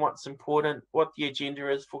saying what's important, what the agenda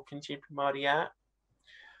is for contemporary Māori art,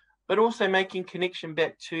 but also making connection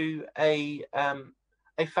back to a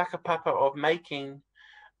whakapapa of making,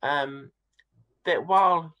 that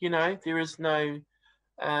while, you know, there is no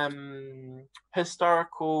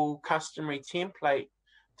historical customary template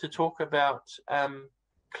to talk about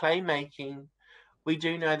clay making, we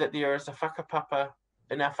do know that there is a whakapapa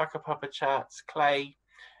in our whakapapa charts, clay,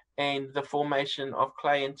 and the formation of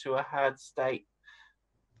clay into a hard state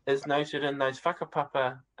is noted in those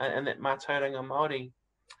whakapapa and that mātauranga Māori.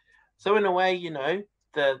 So in a way, you know,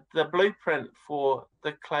 the blueprint for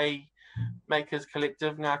the Clay Makers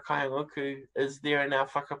Collective, Ngā Kaihanga Uku, is there in our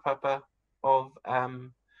whakapapa of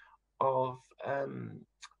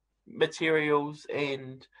materials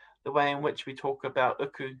and the way in which we talk about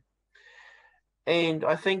uku. And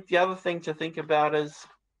I think the other thing to think about is,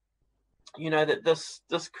 you know, that this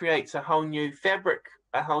creates a whole new fabric,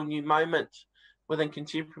 a whole new moment within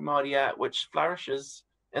contemporary Māori art, which flourishes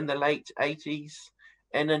in the late 80s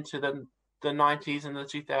and into the 90s and the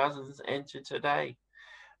 2000s and to today.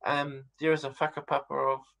 There is a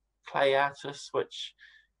whakapapa of clay artists which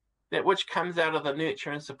comes out of the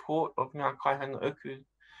nurture and support of Ngā Kaihanga Uku.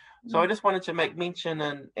 So I just wanted to make mention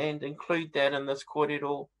and include that in this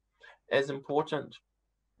kōrero as important.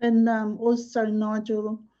 And also,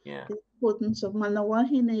 Nigel, the importance of mana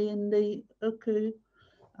wahine in the uku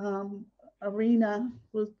arena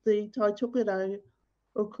with the Tai Tukaro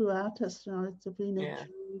uku artists, you know, Davina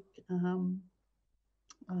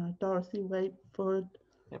Dorothy Wakeford,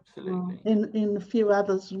 absolutely, and a few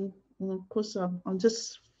others. And of course, I'm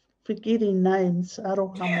just forgetting names.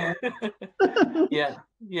 Aroha.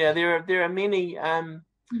 There are many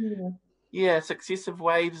successive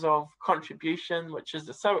waves of contribution, which is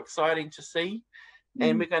so exciting to see,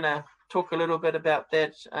 and we're going to talk a little bit about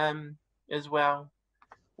that as well.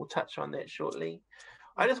 We'll touch on that shortly.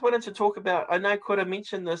 I just wanted to talk about, I know Kora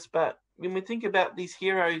mentioned this, but when we think about these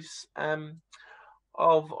heroes of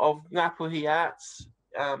Ngāpuhi arts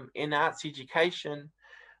in arts education,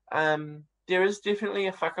 there is definitely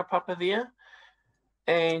a whakapapa there.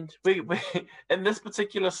 And we in this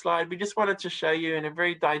particular slide, we just wanted to show you in a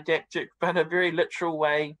very didactic but a very literal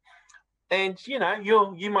way. And you know,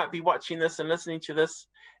 you might be watching this and listening to this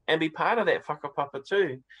and be part of that whakapapa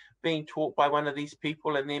too, being taught by one of these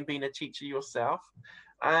people and then being a teacher yourself.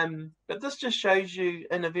 But this just shows you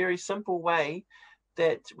in a very simple way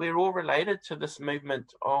that we're all related to this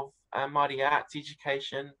movement of Māori arts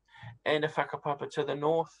education and a whakapapa to the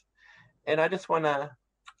north. And I just want to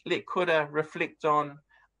let Kura reflect on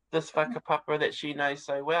this whakapapa that she knows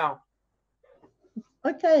so well.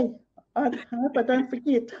 Okay, I hope I don't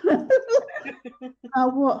forget.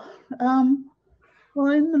 Well,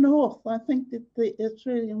 in the north, I think that it's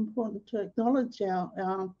really important to acknowledge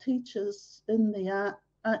our teachers in the art,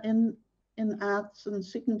 in arts and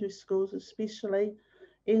secondary schools especially,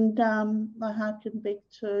 and I harken back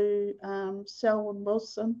to Selwyn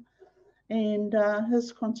Wilson and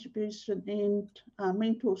his contribution and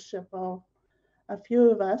mentorship of a few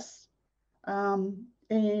of us, and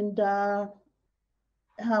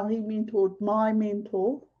how he mentored my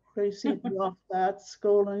mentor, who sent me off to art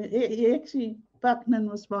school. And he actually, Buckman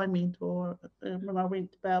was my mentor when I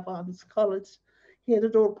went to Balbarnes College. He had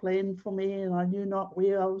it all planned for me, and I knew not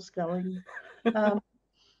where I was going. And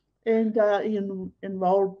he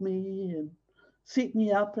enrolled me and set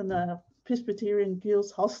me up in a Presbyterian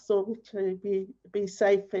girls' hostel to be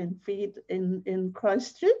safe and fed in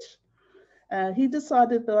Christchurch. he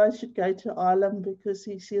decided that I should go to Ireland because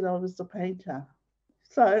he said I was a painter.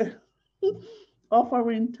 So off I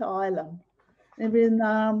went to Ireland. And then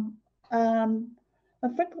I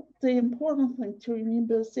think the important thing to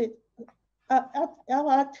remember is that our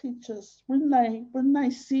art teachers, when they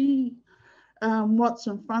see what's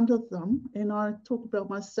in front of them, and I talk about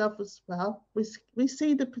myself as well, we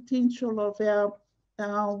see the potential of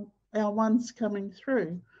our ones coming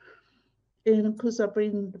through. And because I've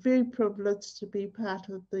been very privileged to be part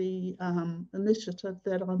of the initiative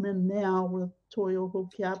that I'm in now with Toi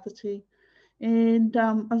Nga, and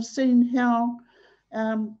I've seen how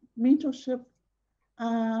mentorship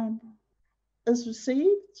is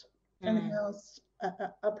received and how it's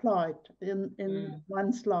applied in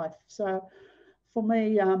one's life. So for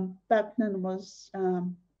me, Bapnan was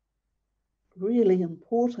really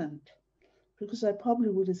important because I probably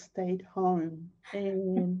would have stayed home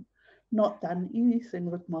and not done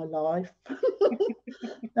anything with my life.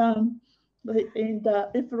 And if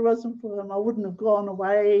it wasn't for him, I wouldn't have gone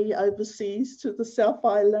away overseas to the South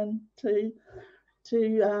Island to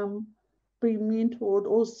be mentored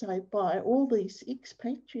also by all these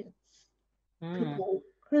expatriates, people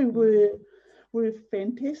who were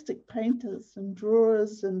fantastic painters and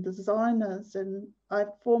drawers and designers. And I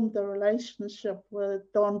formed a relationship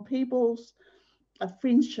with Don Peebles, a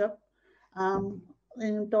friendship.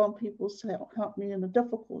 And Don Peebles helped me in a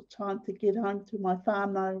difficult time to get home to my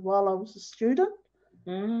whānau while I was a student.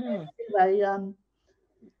 They,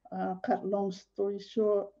 cut a long story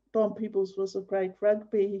short, Don Peebles was a great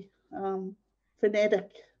rugby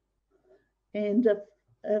fanatic, and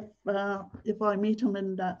if I met him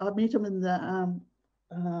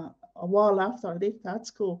a while after I left art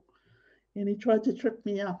school, and he tried to trip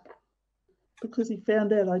me up because he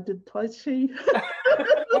found out I did Tai Chi.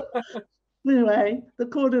 Anyway, the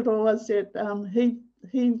kōrero was that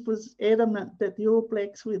he was adamant that the All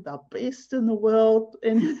Blacks were the best in the world,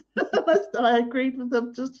 and I agreed with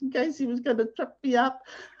him just in case he was going to trip me up.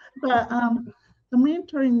 But the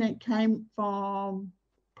mentoring that came from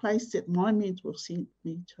a place that my mentor sent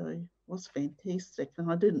me to was fantastic,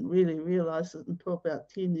 and I didn't really realise it until about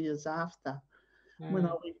 10 years after, when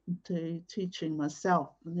I went into teaching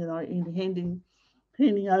myself, and handing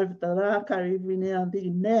over the rākau every now and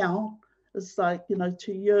then. Now it's like,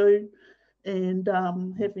 to you, and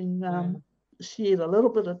having shared a little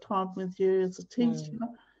bit of time with you as a teacher,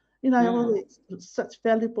 well, it's such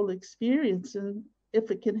valuable experience, and if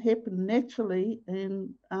it can happen naturally,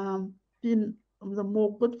 and then the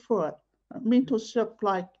more good for it. Mentorship,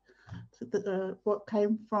 like what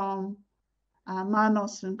came from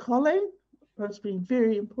Manos and Colleen, has been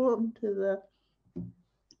very important to the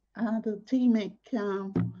TMEC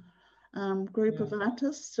group of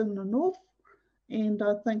artists in the north, and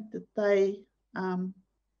I think that they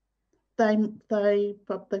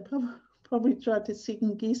probably tried to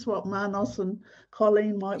second guess what Manos and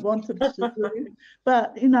Colleen might want them to do,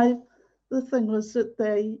 but the thing was that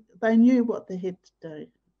they knew what they had to do,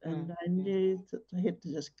 and they knew that they had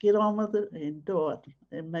to just get on with it and do it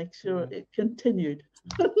and make sure it continued.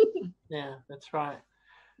 Yeah, that's right.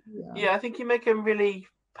 Yeah, I think you make a really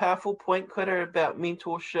powerful point, Kura, about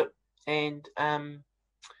mentorship and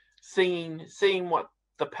seeing what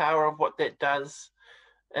the power of what that does,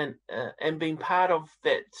 and being part of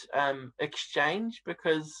that exchange,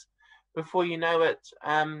 because before you know it,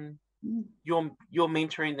 you're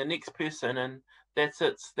mentoring the next person, and that's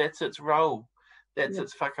its role, that's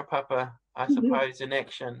its whakapapa, I suppose, in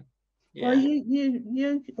action. Yeah. Well,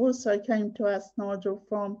 you also came to us, Nigel,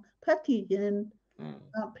 from Paki and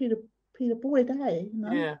Peter Boyd, eh?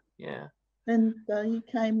 Yeah. And you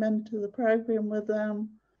came into the program with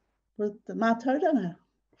the mātauranga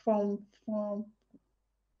from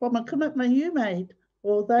a commitment you made,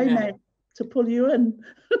 or they made, to pull you in.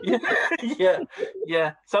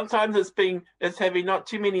 yeah. Sometimes it's having not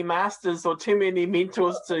too many masters or too many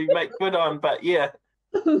mentors to make good on, but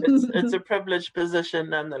it's a privileged position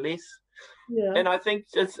nonetheless. Yeah. And I think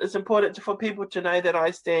it's important for people to know that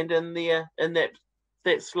I stand in there in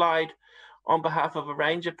that slide on behalf of a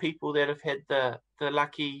range of people that have had the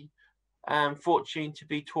lucky fortune to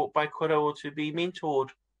be taught by kura or to be mentored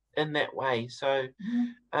in that way. So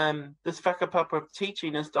this whakapapa of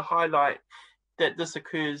teaching is to highlight that this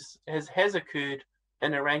has occurred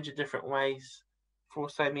in a range of different ways for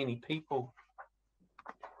so many people.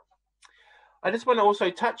 I just want to also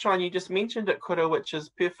touch on, you just mentioned it, Kura, which is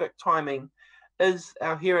perfect timing, is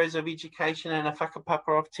our heroes of education and a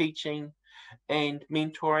whakapapa of teaching and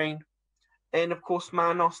mentoring. And of course,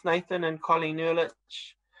 Manos, Nathan and Colleen Ehrlich,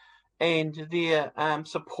 and their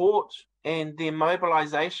support and their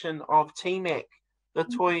mobilisation of TMAC, the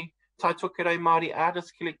Tai Tokerau Māori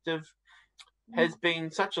Artists Collective has been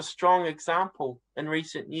such a strong example in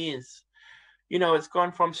recent years. You know, it's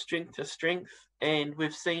gone from strength to strength, and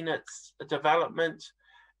we've seen its development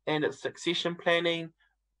and its succession planning,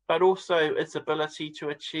 but also its ability to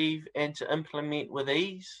achieve and to implement with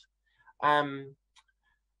ease.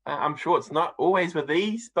 I'm sure it's not always with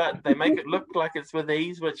ease, but they make it look like it's with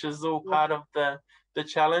ease, which is all part of the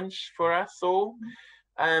challenge for us all.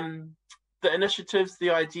 The initiatives, the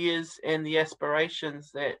ideas, and the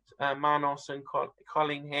aspirations that Manos and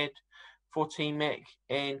Colleen had for TMAC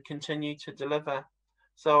and continue to deliver.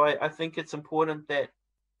 So I think it's important that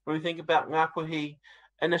when we think about Ngāpuhi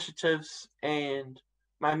initiatives and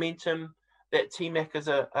momentum, that TMAC is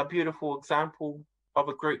a beautiful example of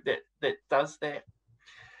a group that does that.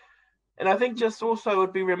 And I think just also it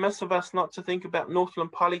would be remiss of us not to think about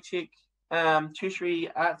Northland Polytech, tertiary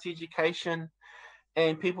arts education,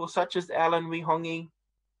 and people such as Alan Wihongi,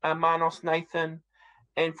 Manos Nathan,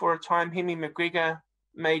 and for a time Hemi McGregor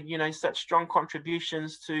made, you know, such strong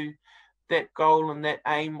contributions to that goal and that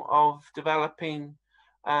aim of developing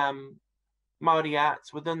Māori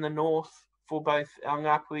arts within the North for both our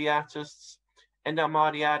Ngāpuhi artists and our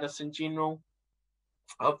Māori artists in general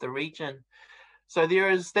of the region. So there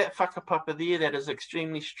is that whakapapa there that is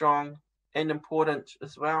extremely strong and important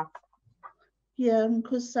as well. Yeah,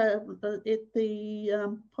 because at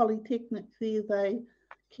the Polytechnic there, they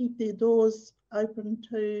keep their doors open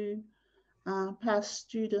to past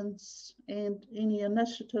students and any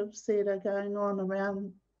initiatives that are going on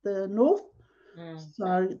around the North.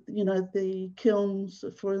 So, you know, the kilns,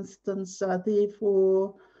 for instance, are there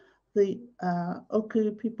for the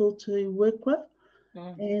Oku people to work with.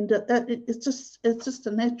 And it's just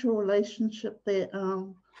a natural relationship that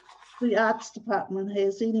the arts department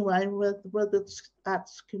has anyway with its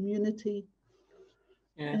arts community.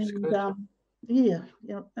 Yeah, and good.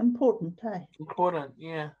 Yeah, important, hey? Important,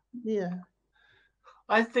 yeah. Yeah.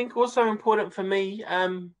 I think also important for me,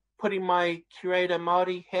 putting my curator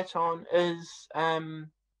Māori hat on, is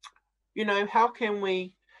you know, how can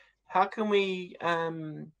we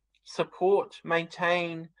support,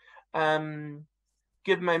 maintain,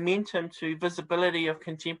 give momentum to visibility of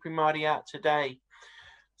contemporary Māori art today.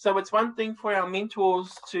 So it's one thing for our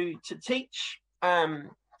mentors to teach, and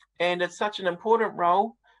it's such an important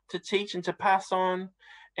role to teach and to pass on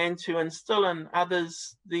and to instill in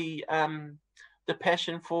others the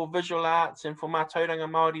passion for visual arts and for mātauranga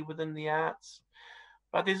Māori within the arts.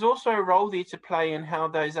 But there's also a role there to play in how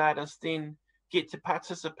those artists then get to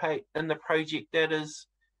participate in the project that is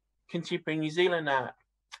contemporary New Zealand art.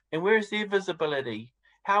 And where is their visibility?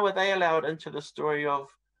 How are they allowed into the story of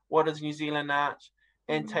what is New Zealand art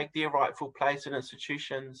and take their rightful place in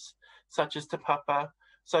institutions such as Te Papa,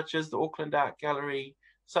 such as the Auckland Art Gallery,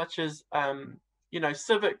 such as you know,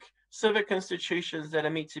 civic institutions that are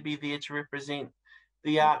meant to be there to represent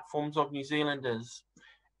the art forms of New Zealanders.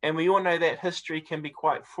 And we all know that history can be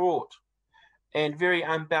quite fraught and very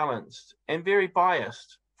unbalanced and very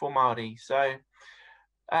biased for Māori. So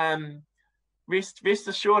rest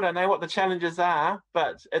assured, I know what the challenges are,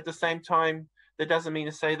 but at the same time, that doesn't mean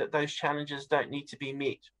to say that those challenges don't need to be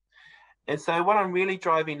met. And so what I'm really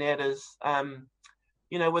driving at is,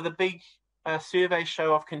 you know, with a big survey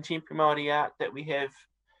show of contemporary Māori art that we have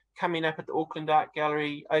coming up at the Auckland Art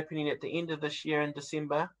Gallery, opening at the end of this year in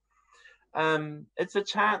December, it's a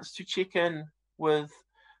chance to check in with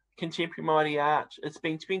contemporary Māori art. It's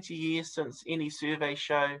been 20 years since any survey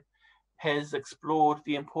show has explored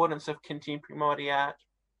the importance of contemporary Māori art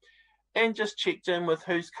and just checked in with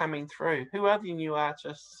who's coming through. Who are the new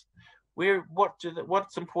artists?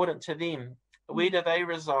 What's important to them? Where do they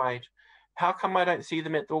reside? How come I don't see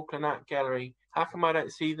them at the Auckland Art Gallery? How come I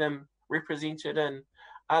don't see them represented in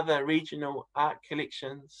other regional art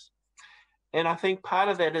collections? And I think part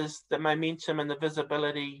of that is the momentum and the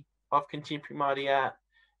visibility of contemporary Māori art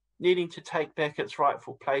needing to take back its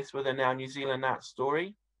rightful place within our New Zealand art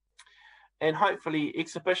story. And hopefully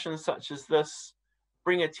exhibitions such as this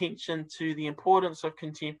bring attention to the importance of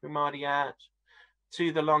contemporary Māori art,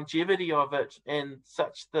 to the longevity of it and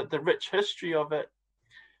such that the rich history of it,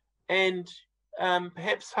 and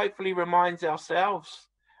perhaps hopefully reminds ourselves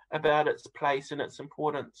about its place and its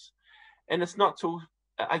importance. And it's not till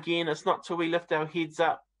we lift our heads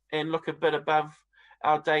up and look a bit above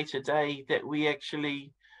our day-to-day that we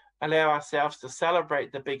actually allow ourselves to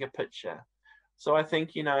celebrate the bigger picture. So I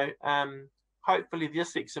think, you know, hopefully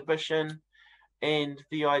this exhibition and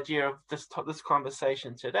the idea of this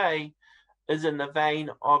conversation today is in the vein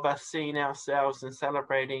of us seeing ourselves and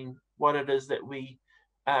celebrating what it is that we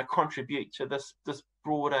contribute to this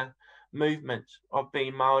broader movement of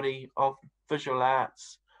being Māori, of visual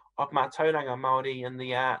arts, mātauranga Māori in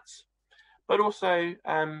the arts, but also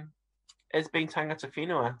as being tangata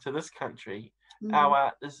whenua to this country. Our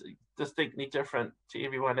art is distinctly different to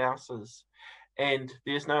everyone else's, and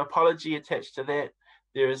there's no apology attached to that.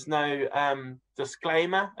 There is no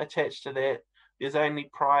disclaimer attached to that. There's only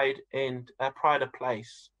pride and pride of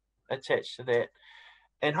place attached to that.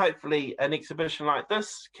 And hopefully an exhibition like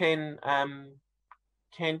this can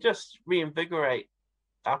just reinvigorate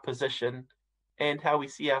our position and how we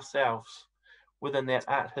see ourselves within that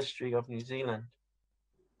art history of New Zealand.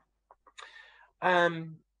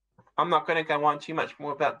 I'm not going to go on too much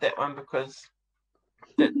more about that one because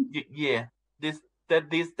that's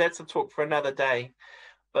a talk for another day.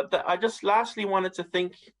 But I just lastly wanted to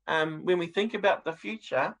think, when we think about the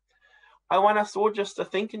future, I want us all just to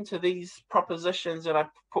think into these propositions that I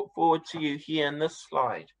put forward to you here in this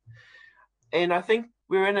slide. And I think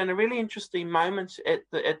we're in a really interesting moment at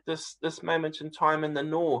this moment in time in the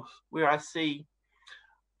north, where I see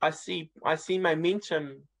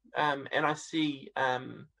momentum and I see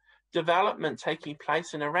development taking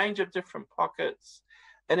place in a range of different pockets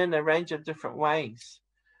and in a range of different ways.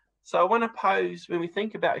 So I want to pose, when we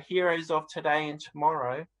think about heroes of today and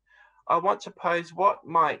tomorrow, I want to pose what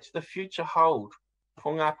might the future hold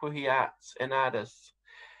for Ngāpuhi arts and artists,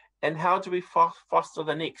 and how do we foster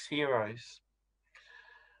the next heroes?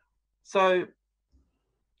 So,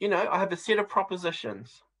 you know, I have a set of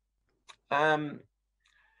propositions.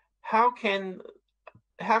 How can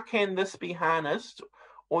this be harnessed,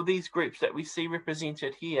 or these groups that we see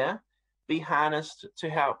represented here be harnessed to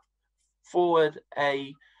help forward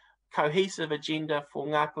a cohesive agenda for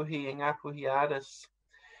Ngāpuhi and Ngāpuhi artists?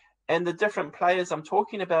 And the different players I'm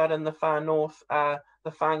talking about in the far north are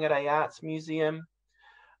the Whangarei Arts Museum,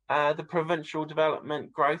 the Provincial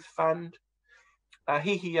Development Growth Fund,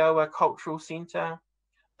 Hihioa Cultural Centre,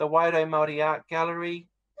 the Wairau Māori Art Gallery,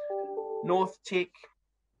 North Tech,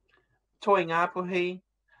 Toi Ngāpuhi,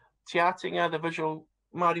 Te Atinga, the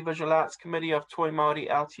Māori Visual Arts Committee of Toi Māori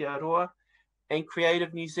Aotearoa, and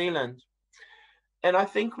Creative New Zealand. And I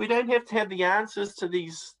think we don't have to have the answers to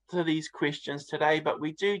these questions today, but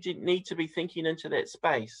we do need to be thinking into that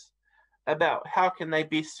space about how can they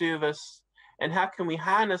best serve us, and how can we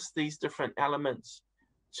harness these different elements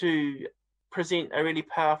to present a really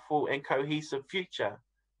powerful and cohesive future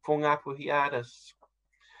for Ngāpuhi artists.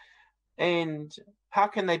 And how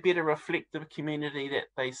can they better reflect the community that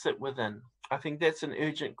they sit within? I think that's an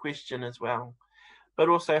urgent question as well. But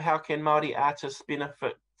also, how can Māori artists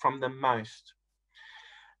benefit from them most?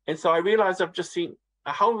 And so I realise I've just sent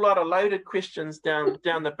a whole lot of loaded questions down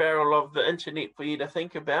the barrel of the internet for you to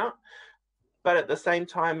think about. But at the same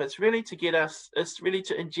time, it's really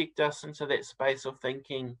to inject us into that space of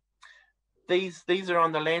thinking. These are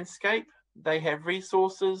on the landscape. They have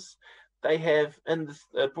resources. They have, in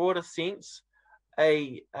a broader sense,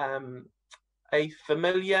 a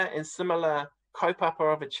familiar and similar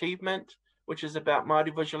kaupapa of achievement, which is about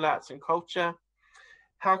Māori visual arts and culture.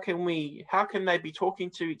 How can they be talking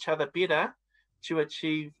to each other better to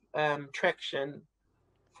achieve traction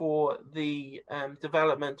for the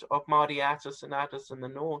development of Māori artists and artists in the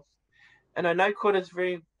north? And I know Kura is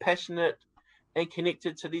very passionate and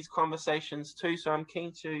connected to these conversations too, so I'm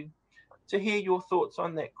keen to hear your thoughts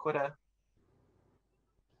on that, Kura.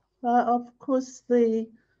 Of course, the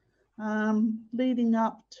leading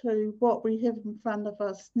up to what we have in front of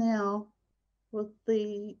us now with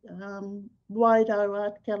the Wairau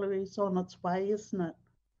Art Galleries on its way, isn't it?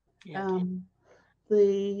 Yeah.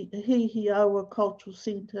 The Hihioa Cultural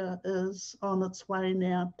Centre is on its way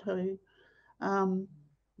now too.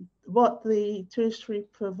 What the tertiary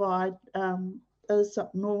provide is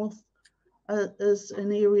up north is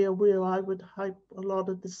an area where I would hope a lot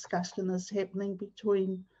of discussion is happening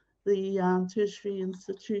between the tertiary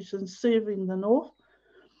institutions serving the north.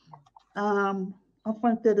 I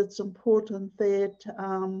think that it's important that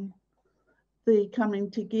the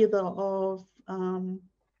coming together of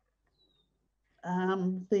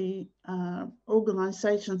the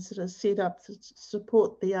organisations that are set up to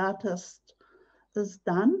support the artist is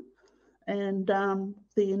done, and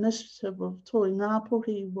the initiative of Toi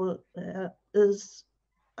Ngāpuhi is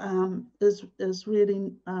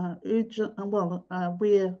really urgent. Well,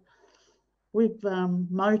 we've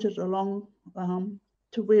motored along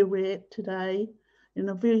to where we're at today in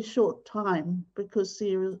a very short time, because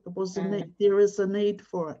there is a need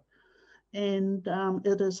for it, and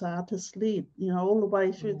it is artist led. You know, all the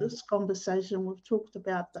way through this conversation, we've talked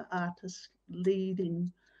about the artist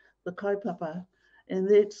leading the kaupapa, and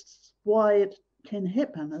that's why it can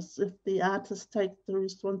happen, is if the artists take the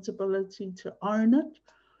responsibility to own it.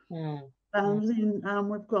 Then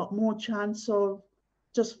we've got more chance of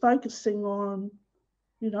just focusing on,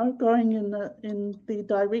 going in the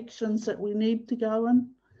directions that we need to go in.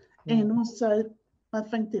 And also, I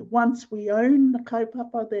think that once we own the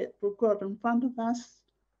kaupapa that we've got in front of us,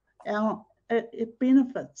 it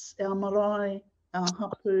benefits our marae, our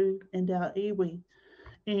hapu, and our iwi.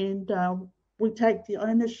 And we take the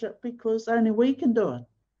ownership because only we can do it.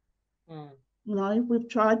 We've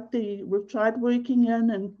tried working in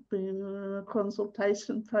and been in a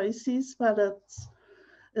consultation process, but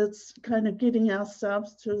it's kind of getting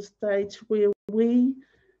ourselves to a stage where we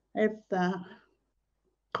have the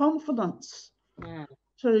confidence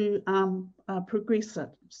to progress it.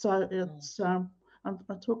 So it's I'm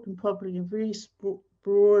talking probably a very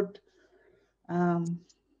broad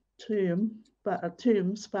terms,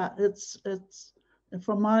 but it's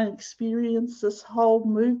from my experience, this whole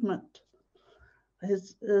movement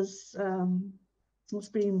has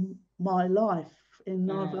been my life,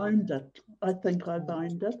 and I've owned it. I think I've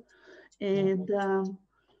owned it, and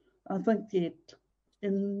I think that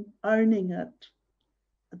in owning it,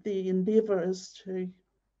 the endeavour is to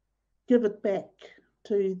give it back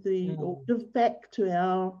to or give back to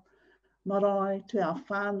our marae, to our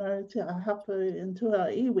whānau, to our hapu, and to our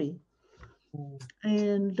iwi.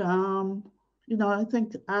 And I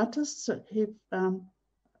think artists have,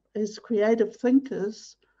 as creative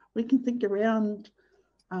thinkers, we can think around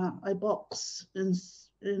a box in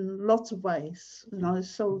lots of ways,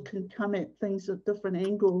 so we can come at things at different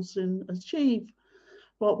angles and achieve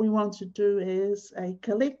what we want to do as a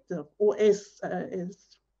collective, or as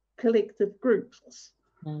collective groups.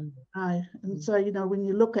 And so, when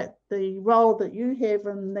you look at the role that you have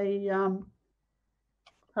in the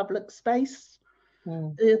public space,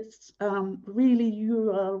 it's really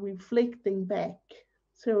you are reflecting back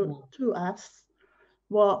to us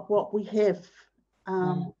what we have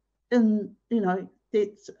in,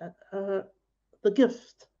 that's the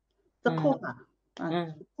gift, the koha,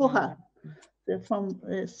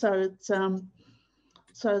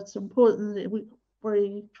 so it's important that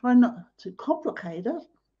we try not to complicate it.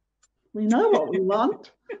 We know what we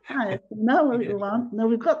want. We know what we want. Now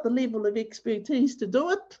we've got the level of expertise to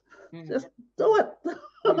do it. Just do it.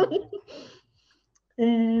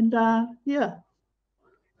 And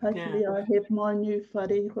hopefully I have my new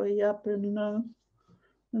whare up in the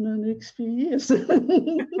next few years.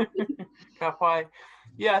 Ka pai.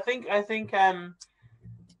 Yeah, I think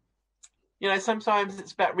sometimes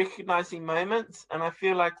it's about recognizing moments, and I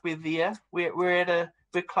feel like we're there. We're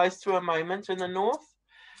close to a moment in the north,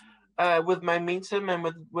 with momentum and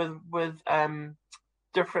with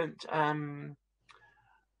different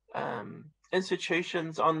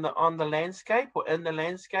institutions on the landscape, or in the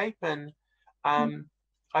landscape, and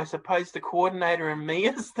I suppose the coordinator in me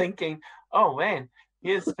is thinking, oh man,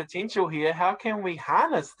 here's potential here. How can we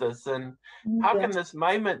harness this, and how can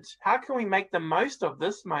we make the most of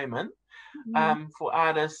this moment for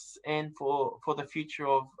artists and for the future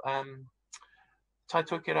of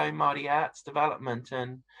Taitokero Māori arts development?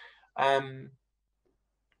 And I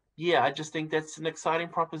just think that's an exciting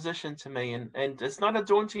proposition to me, and it's not a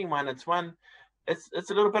daunting one. It's a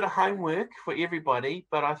little bit of homework for everybody,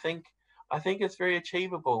 but I think it's very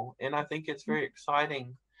achievable, and I think it's very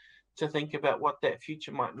exciting to think about what that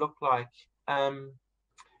future might look like, and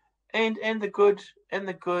the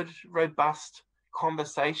good robust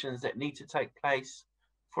conversations that need to take place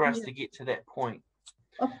for us to get to that point.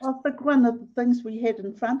 I think one of the things we had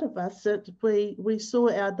in front of us, that we saw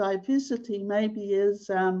our diversity maybe as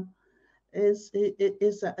an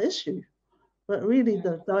issue, but really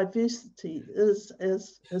the diversity is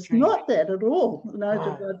not that at all.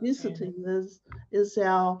 The diversity is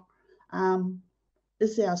our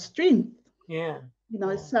strength.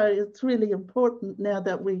 So it's really important now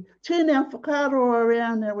that we turn our whakaaro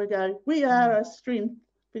around and we go, we are a strength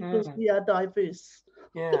because we are diverse.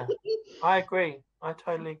 I agree. I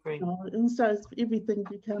totally agree. And so everything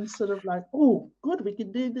becomes sort of like, oh, good, we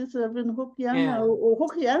can do this over in Hokianga, or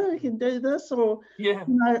Hokianga can do this, or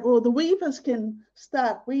or the weavers can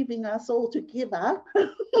start weaving us all together.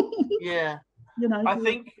 I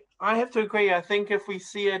think I have to agree. I think if we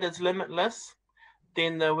see it as limitless,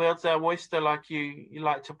 then the world's our oyster, like you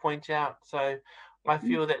like to point out. So I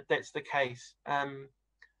feel that that's the case.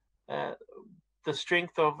 The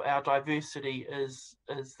strength of our diversity is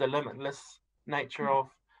the limitless nature of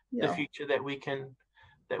the future that we can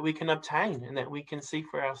obtain, and that we can see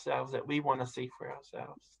for ourselves, that we want to see for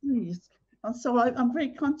ourselves. Yes. So I'm very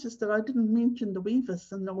conscious that I didn't mention the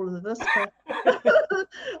weavers in all of this, but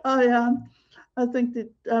I think that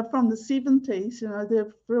from the 70s,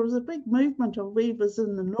 there was a big movement of weavers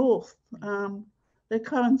in the north. They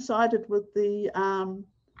coincided with the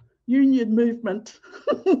union movement,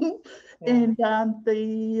 and the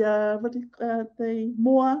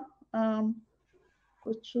MOA,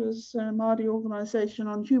 which is a Māori organisation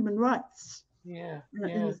on human rights in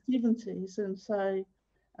the 70s. And so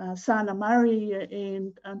Sana Murray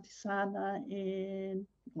and Auntie Sana and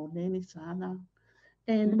Nene Sana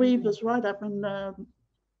and weavers right up in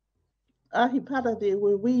Ahipara there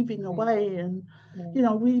were weaving away and, you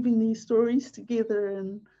know, weaving these stories together.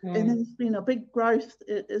 And there's been a big growth,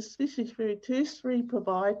 especially through tertiary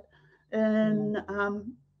provide and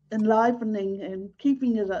enlivening and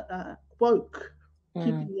keeping it woke,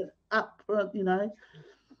 keeping it up, you know,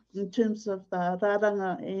 in terms of the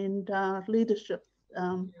raranga and leadership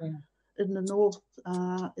in the north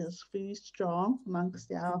is very strong amongst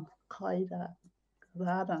our kaira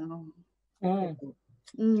raranga.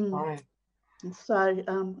 Right. So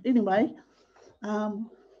anyway,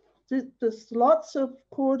 there's lots of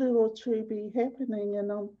kōrero to be happening,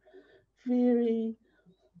 and I'm very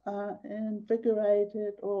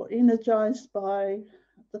invigorated or energized by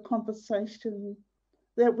the conversation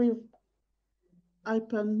that we've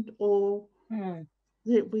opened or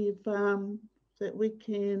that we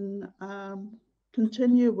can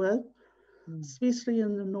continue with, especially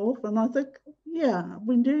in the north. And I think, yeah,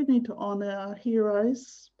 we do need to honour our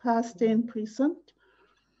heroes, past and present,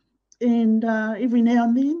 and every now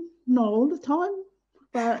and then, not all the time,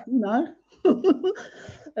 but you know,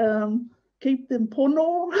 keep them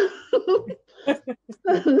pono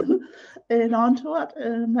and onto it,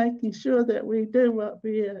 and making sure that we do what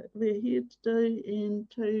we're here to do, and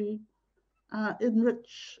to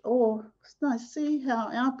enrich, or see how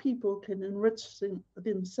our people can enrich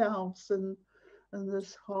themselves in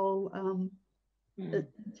this whole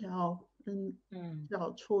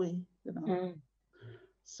Toi, you know.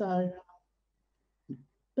 So,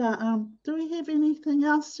 but do we have anything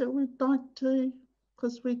else that we'd like to?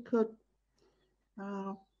 Because we could.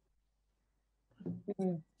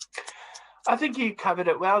 I think you covered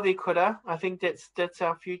it well there, Kura. I think that's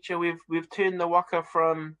our future. We've turned the waka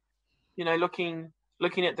from, you know, looking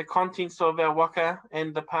at the contents of our waka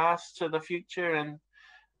and the past to the future, and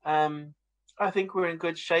I think we're in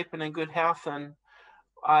good shape and in good health, and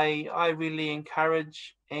I really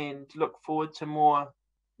encourage and look forward to more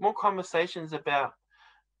conversations about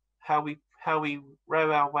how we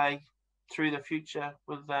row our way through the future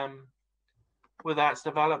with arts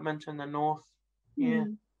development in the north. Yeah.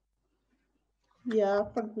 Yeah, I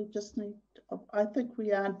think we just need, I think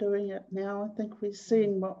we are doing it now. I think we're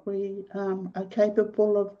seeing what we are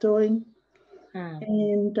capable of doing.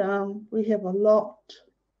 And we have a lot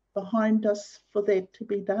behind us for that to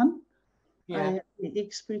be done. The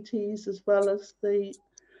expertise, as well as the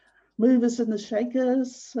movers and the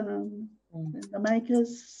shakers, and the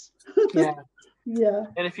makers. Yeah.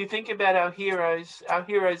 And if you think about our heroes are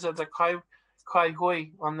the kai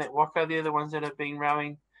hoi on that waka. They're the ones that have been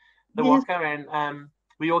rowing the waka, and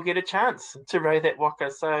we all get a chance to row that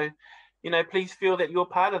waka. So, you know, please feel that you're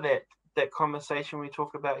part of that conversation. We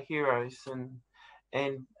talk about heroes and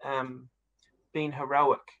being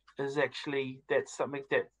heroic is actually, that's something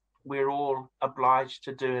that we're all obliged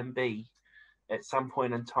to do and be at some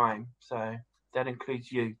point in time. So that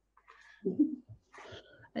includes you.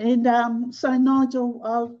 And so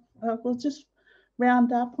Nigel, we'll just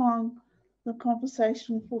round up on the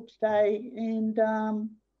conversation for today, and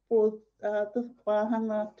for the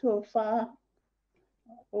wāhanga tuawhā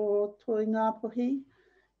or Toi Ngāpuhi.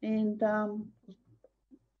 And,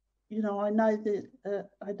 you know, I know that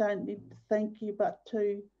I don't need to thank you, but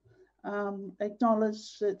to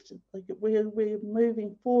acknowledge that we're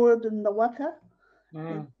moving forward in the waka,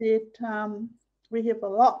 and that we have a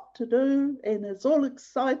lot to do, and it's all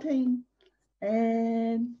exciting.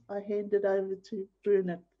 And I hand it over to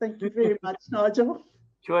Bernard. Thank you very much, Nigel.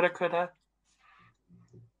 Kia ora kura.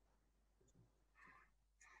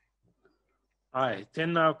 Ai,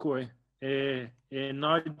 tēnā koe,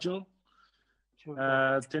 Nigel,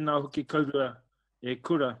 tēnā hoki kaurua,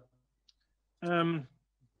 kura.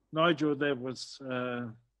 Nigel, that was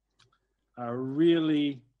a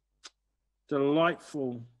really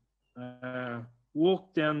delightful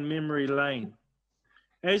walk down memory lane.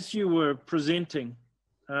 As you were presenting,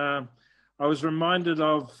 I was reminded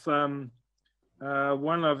of one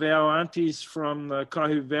of our aunties from the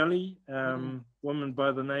Kahu Valley, woman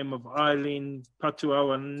by the name of Eileen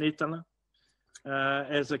Patuawa Netana,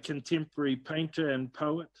 as a contemporary painter and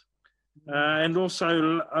poet. And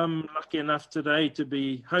also I'm lucky enough today to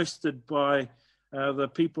be hosted by the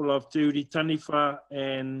people of Te Uri Taniwha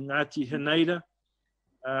and Ngāti Haneira,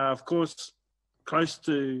 of course close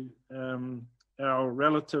to our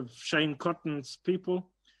relative Shane Cotton's people,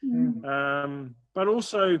 but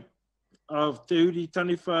also of Te Uri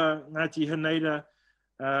Taniwha, Ngāti Haneira,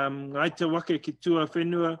 Ngai Te Wake ki Tua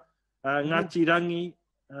Whenua, Ngāti Rangi.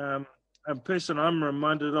 A person I'm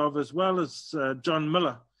reminded of as well is John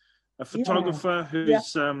Miller, a photographer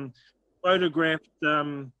who's photographed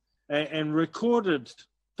and recorded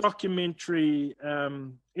documentary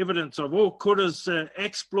evidence of all kura's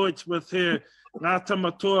exploits with her Ngā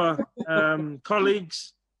Tamatoa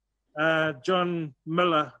colleagues. John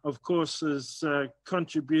Miller, of course, has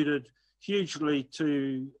contributed hugely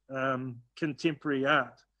to contemporary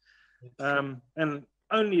art. And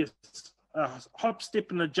only a hop,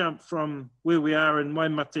 step and a jump from where we are in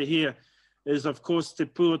Waimate here is, of course, Te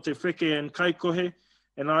Pua, Te Wheke and Kaikohe.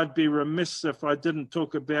 And I'd be remiss if I didn't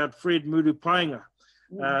talk about Fred Muru Painga,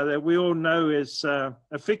 that we all know as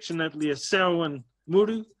affectionately as Sal and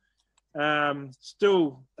Muru,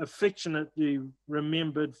 still affectionately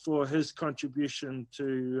remembered for his contribution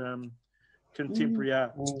to contemporary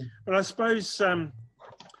art. But I suppose,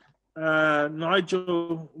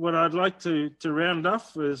 Nigel, what I'd like to round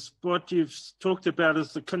off is what you've talked about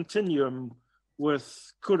is the continuum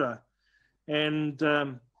with kura. And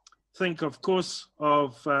think, of course,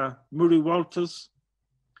 of Muru Walters.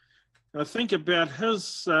 I think about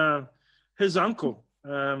his uncle,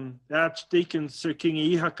 Archdeacon Sir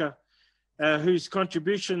Kingi Ihaka, whose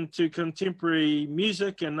contribution to contemporary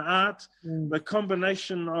music and art, the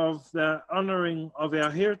combination of the honouring of our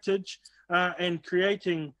heritage and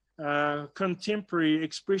creating contemporary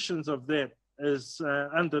expressions of that is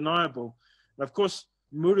undeniable. And of course,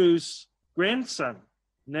 Muru's grandson,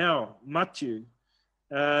 now Matthew,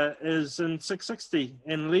 is in 660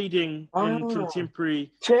 and leading in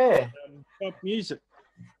contemporary pop music.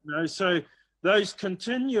 You know, so those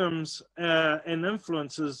continuums and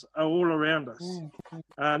influences are all around us.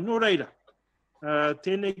 Nō reira,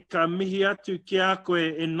 tēnei ka mihi atu ki a koe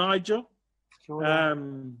e Nigel.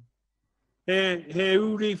 He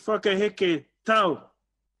uri whakaheke tau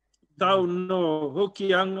no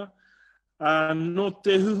hokianga, no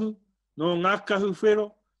te huhu, no ngā kahu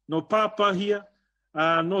whero, no pāpahia,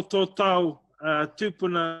 no tō tau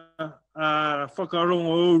tūpuna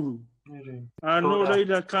whakarongo ouru. Nō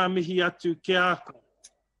reira ka mihi atu ki a koe.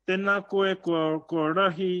 Tēnā koe ko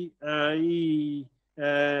rahi i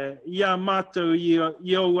a mātou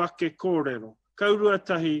i au ake kōrero.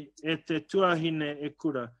 Kauruatahi e te tuahine e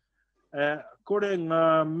kura. Kore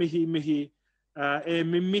ngā mihi e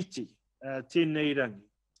mimiti tēnei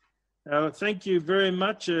rangi. Thank you very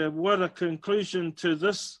much. What a conclusion to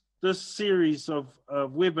this series of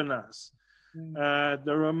webinars.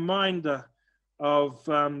 The reminder of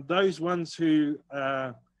those ones who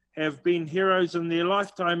have been heroes in their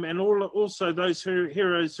lifetime and also those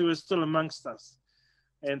heroes who are still amongst us.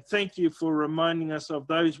 And thank you for reminding us of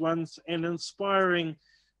those ones and inspiring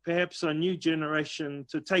perhaps a new generation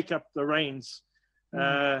to take up the reins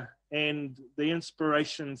and the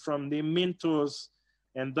inspiration from their mentors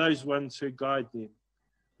and those ones who guide them.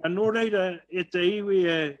 Nō reira, e te iwi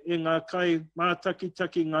e ngā kai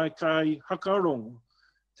mātakitaki ngā kai hakarongo.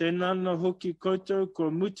 Tēnā na hoki koutou, ko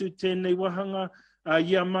mutu tēnei wahanga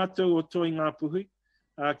ia mātou o Toi Ngāpuhi.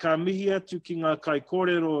 Ka mihi atu ki ngā kai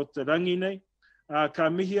kōrero o te rangi nei. Ka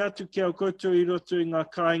mihi atu ki au koutou i roto i ngā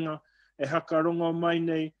kāinga e hakarongo mai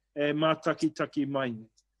nei e mātakitaki mai nei.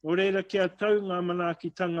 O reira kia tau ngā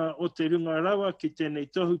manaakitanga o te runga rawa ki tēnei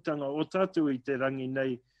tohutanga o tātou i te rangi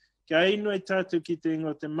nei. Kia inoi tātou ki te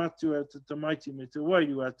ingo te matua te tamaiti me te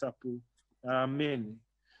wairua tapu. Amen.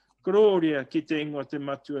 Gloria ki te ingo te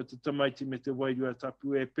matua te tamaiti me te wairua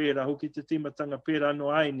tapu e pēra hoki te timatanga pēra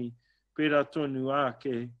no aini, pēra tonu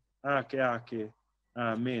ake.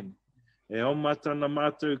 Amen. E o matana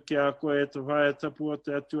mātou ki a koe e te whaia tapu o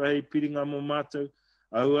te atua hei piringa mo mātou.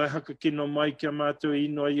 Au ai haka kino mai kia mātou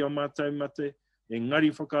inoa i o mātou mate. E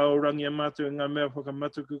ngari whakaorangi a mātou e ngā mea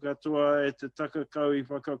whakamatuku katoa e te takakau i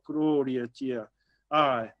whakakroria tia.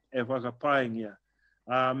 Ai, e whakapaingia.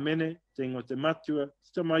 Amene, te ingo te matua,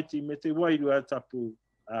 te tamaiti me te wairua tapu.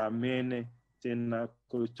 Amene, tēnā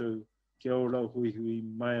koutou, kia ora hui hui,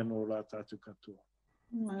 mai anō rā tātou katoa.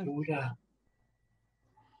 Kia ora.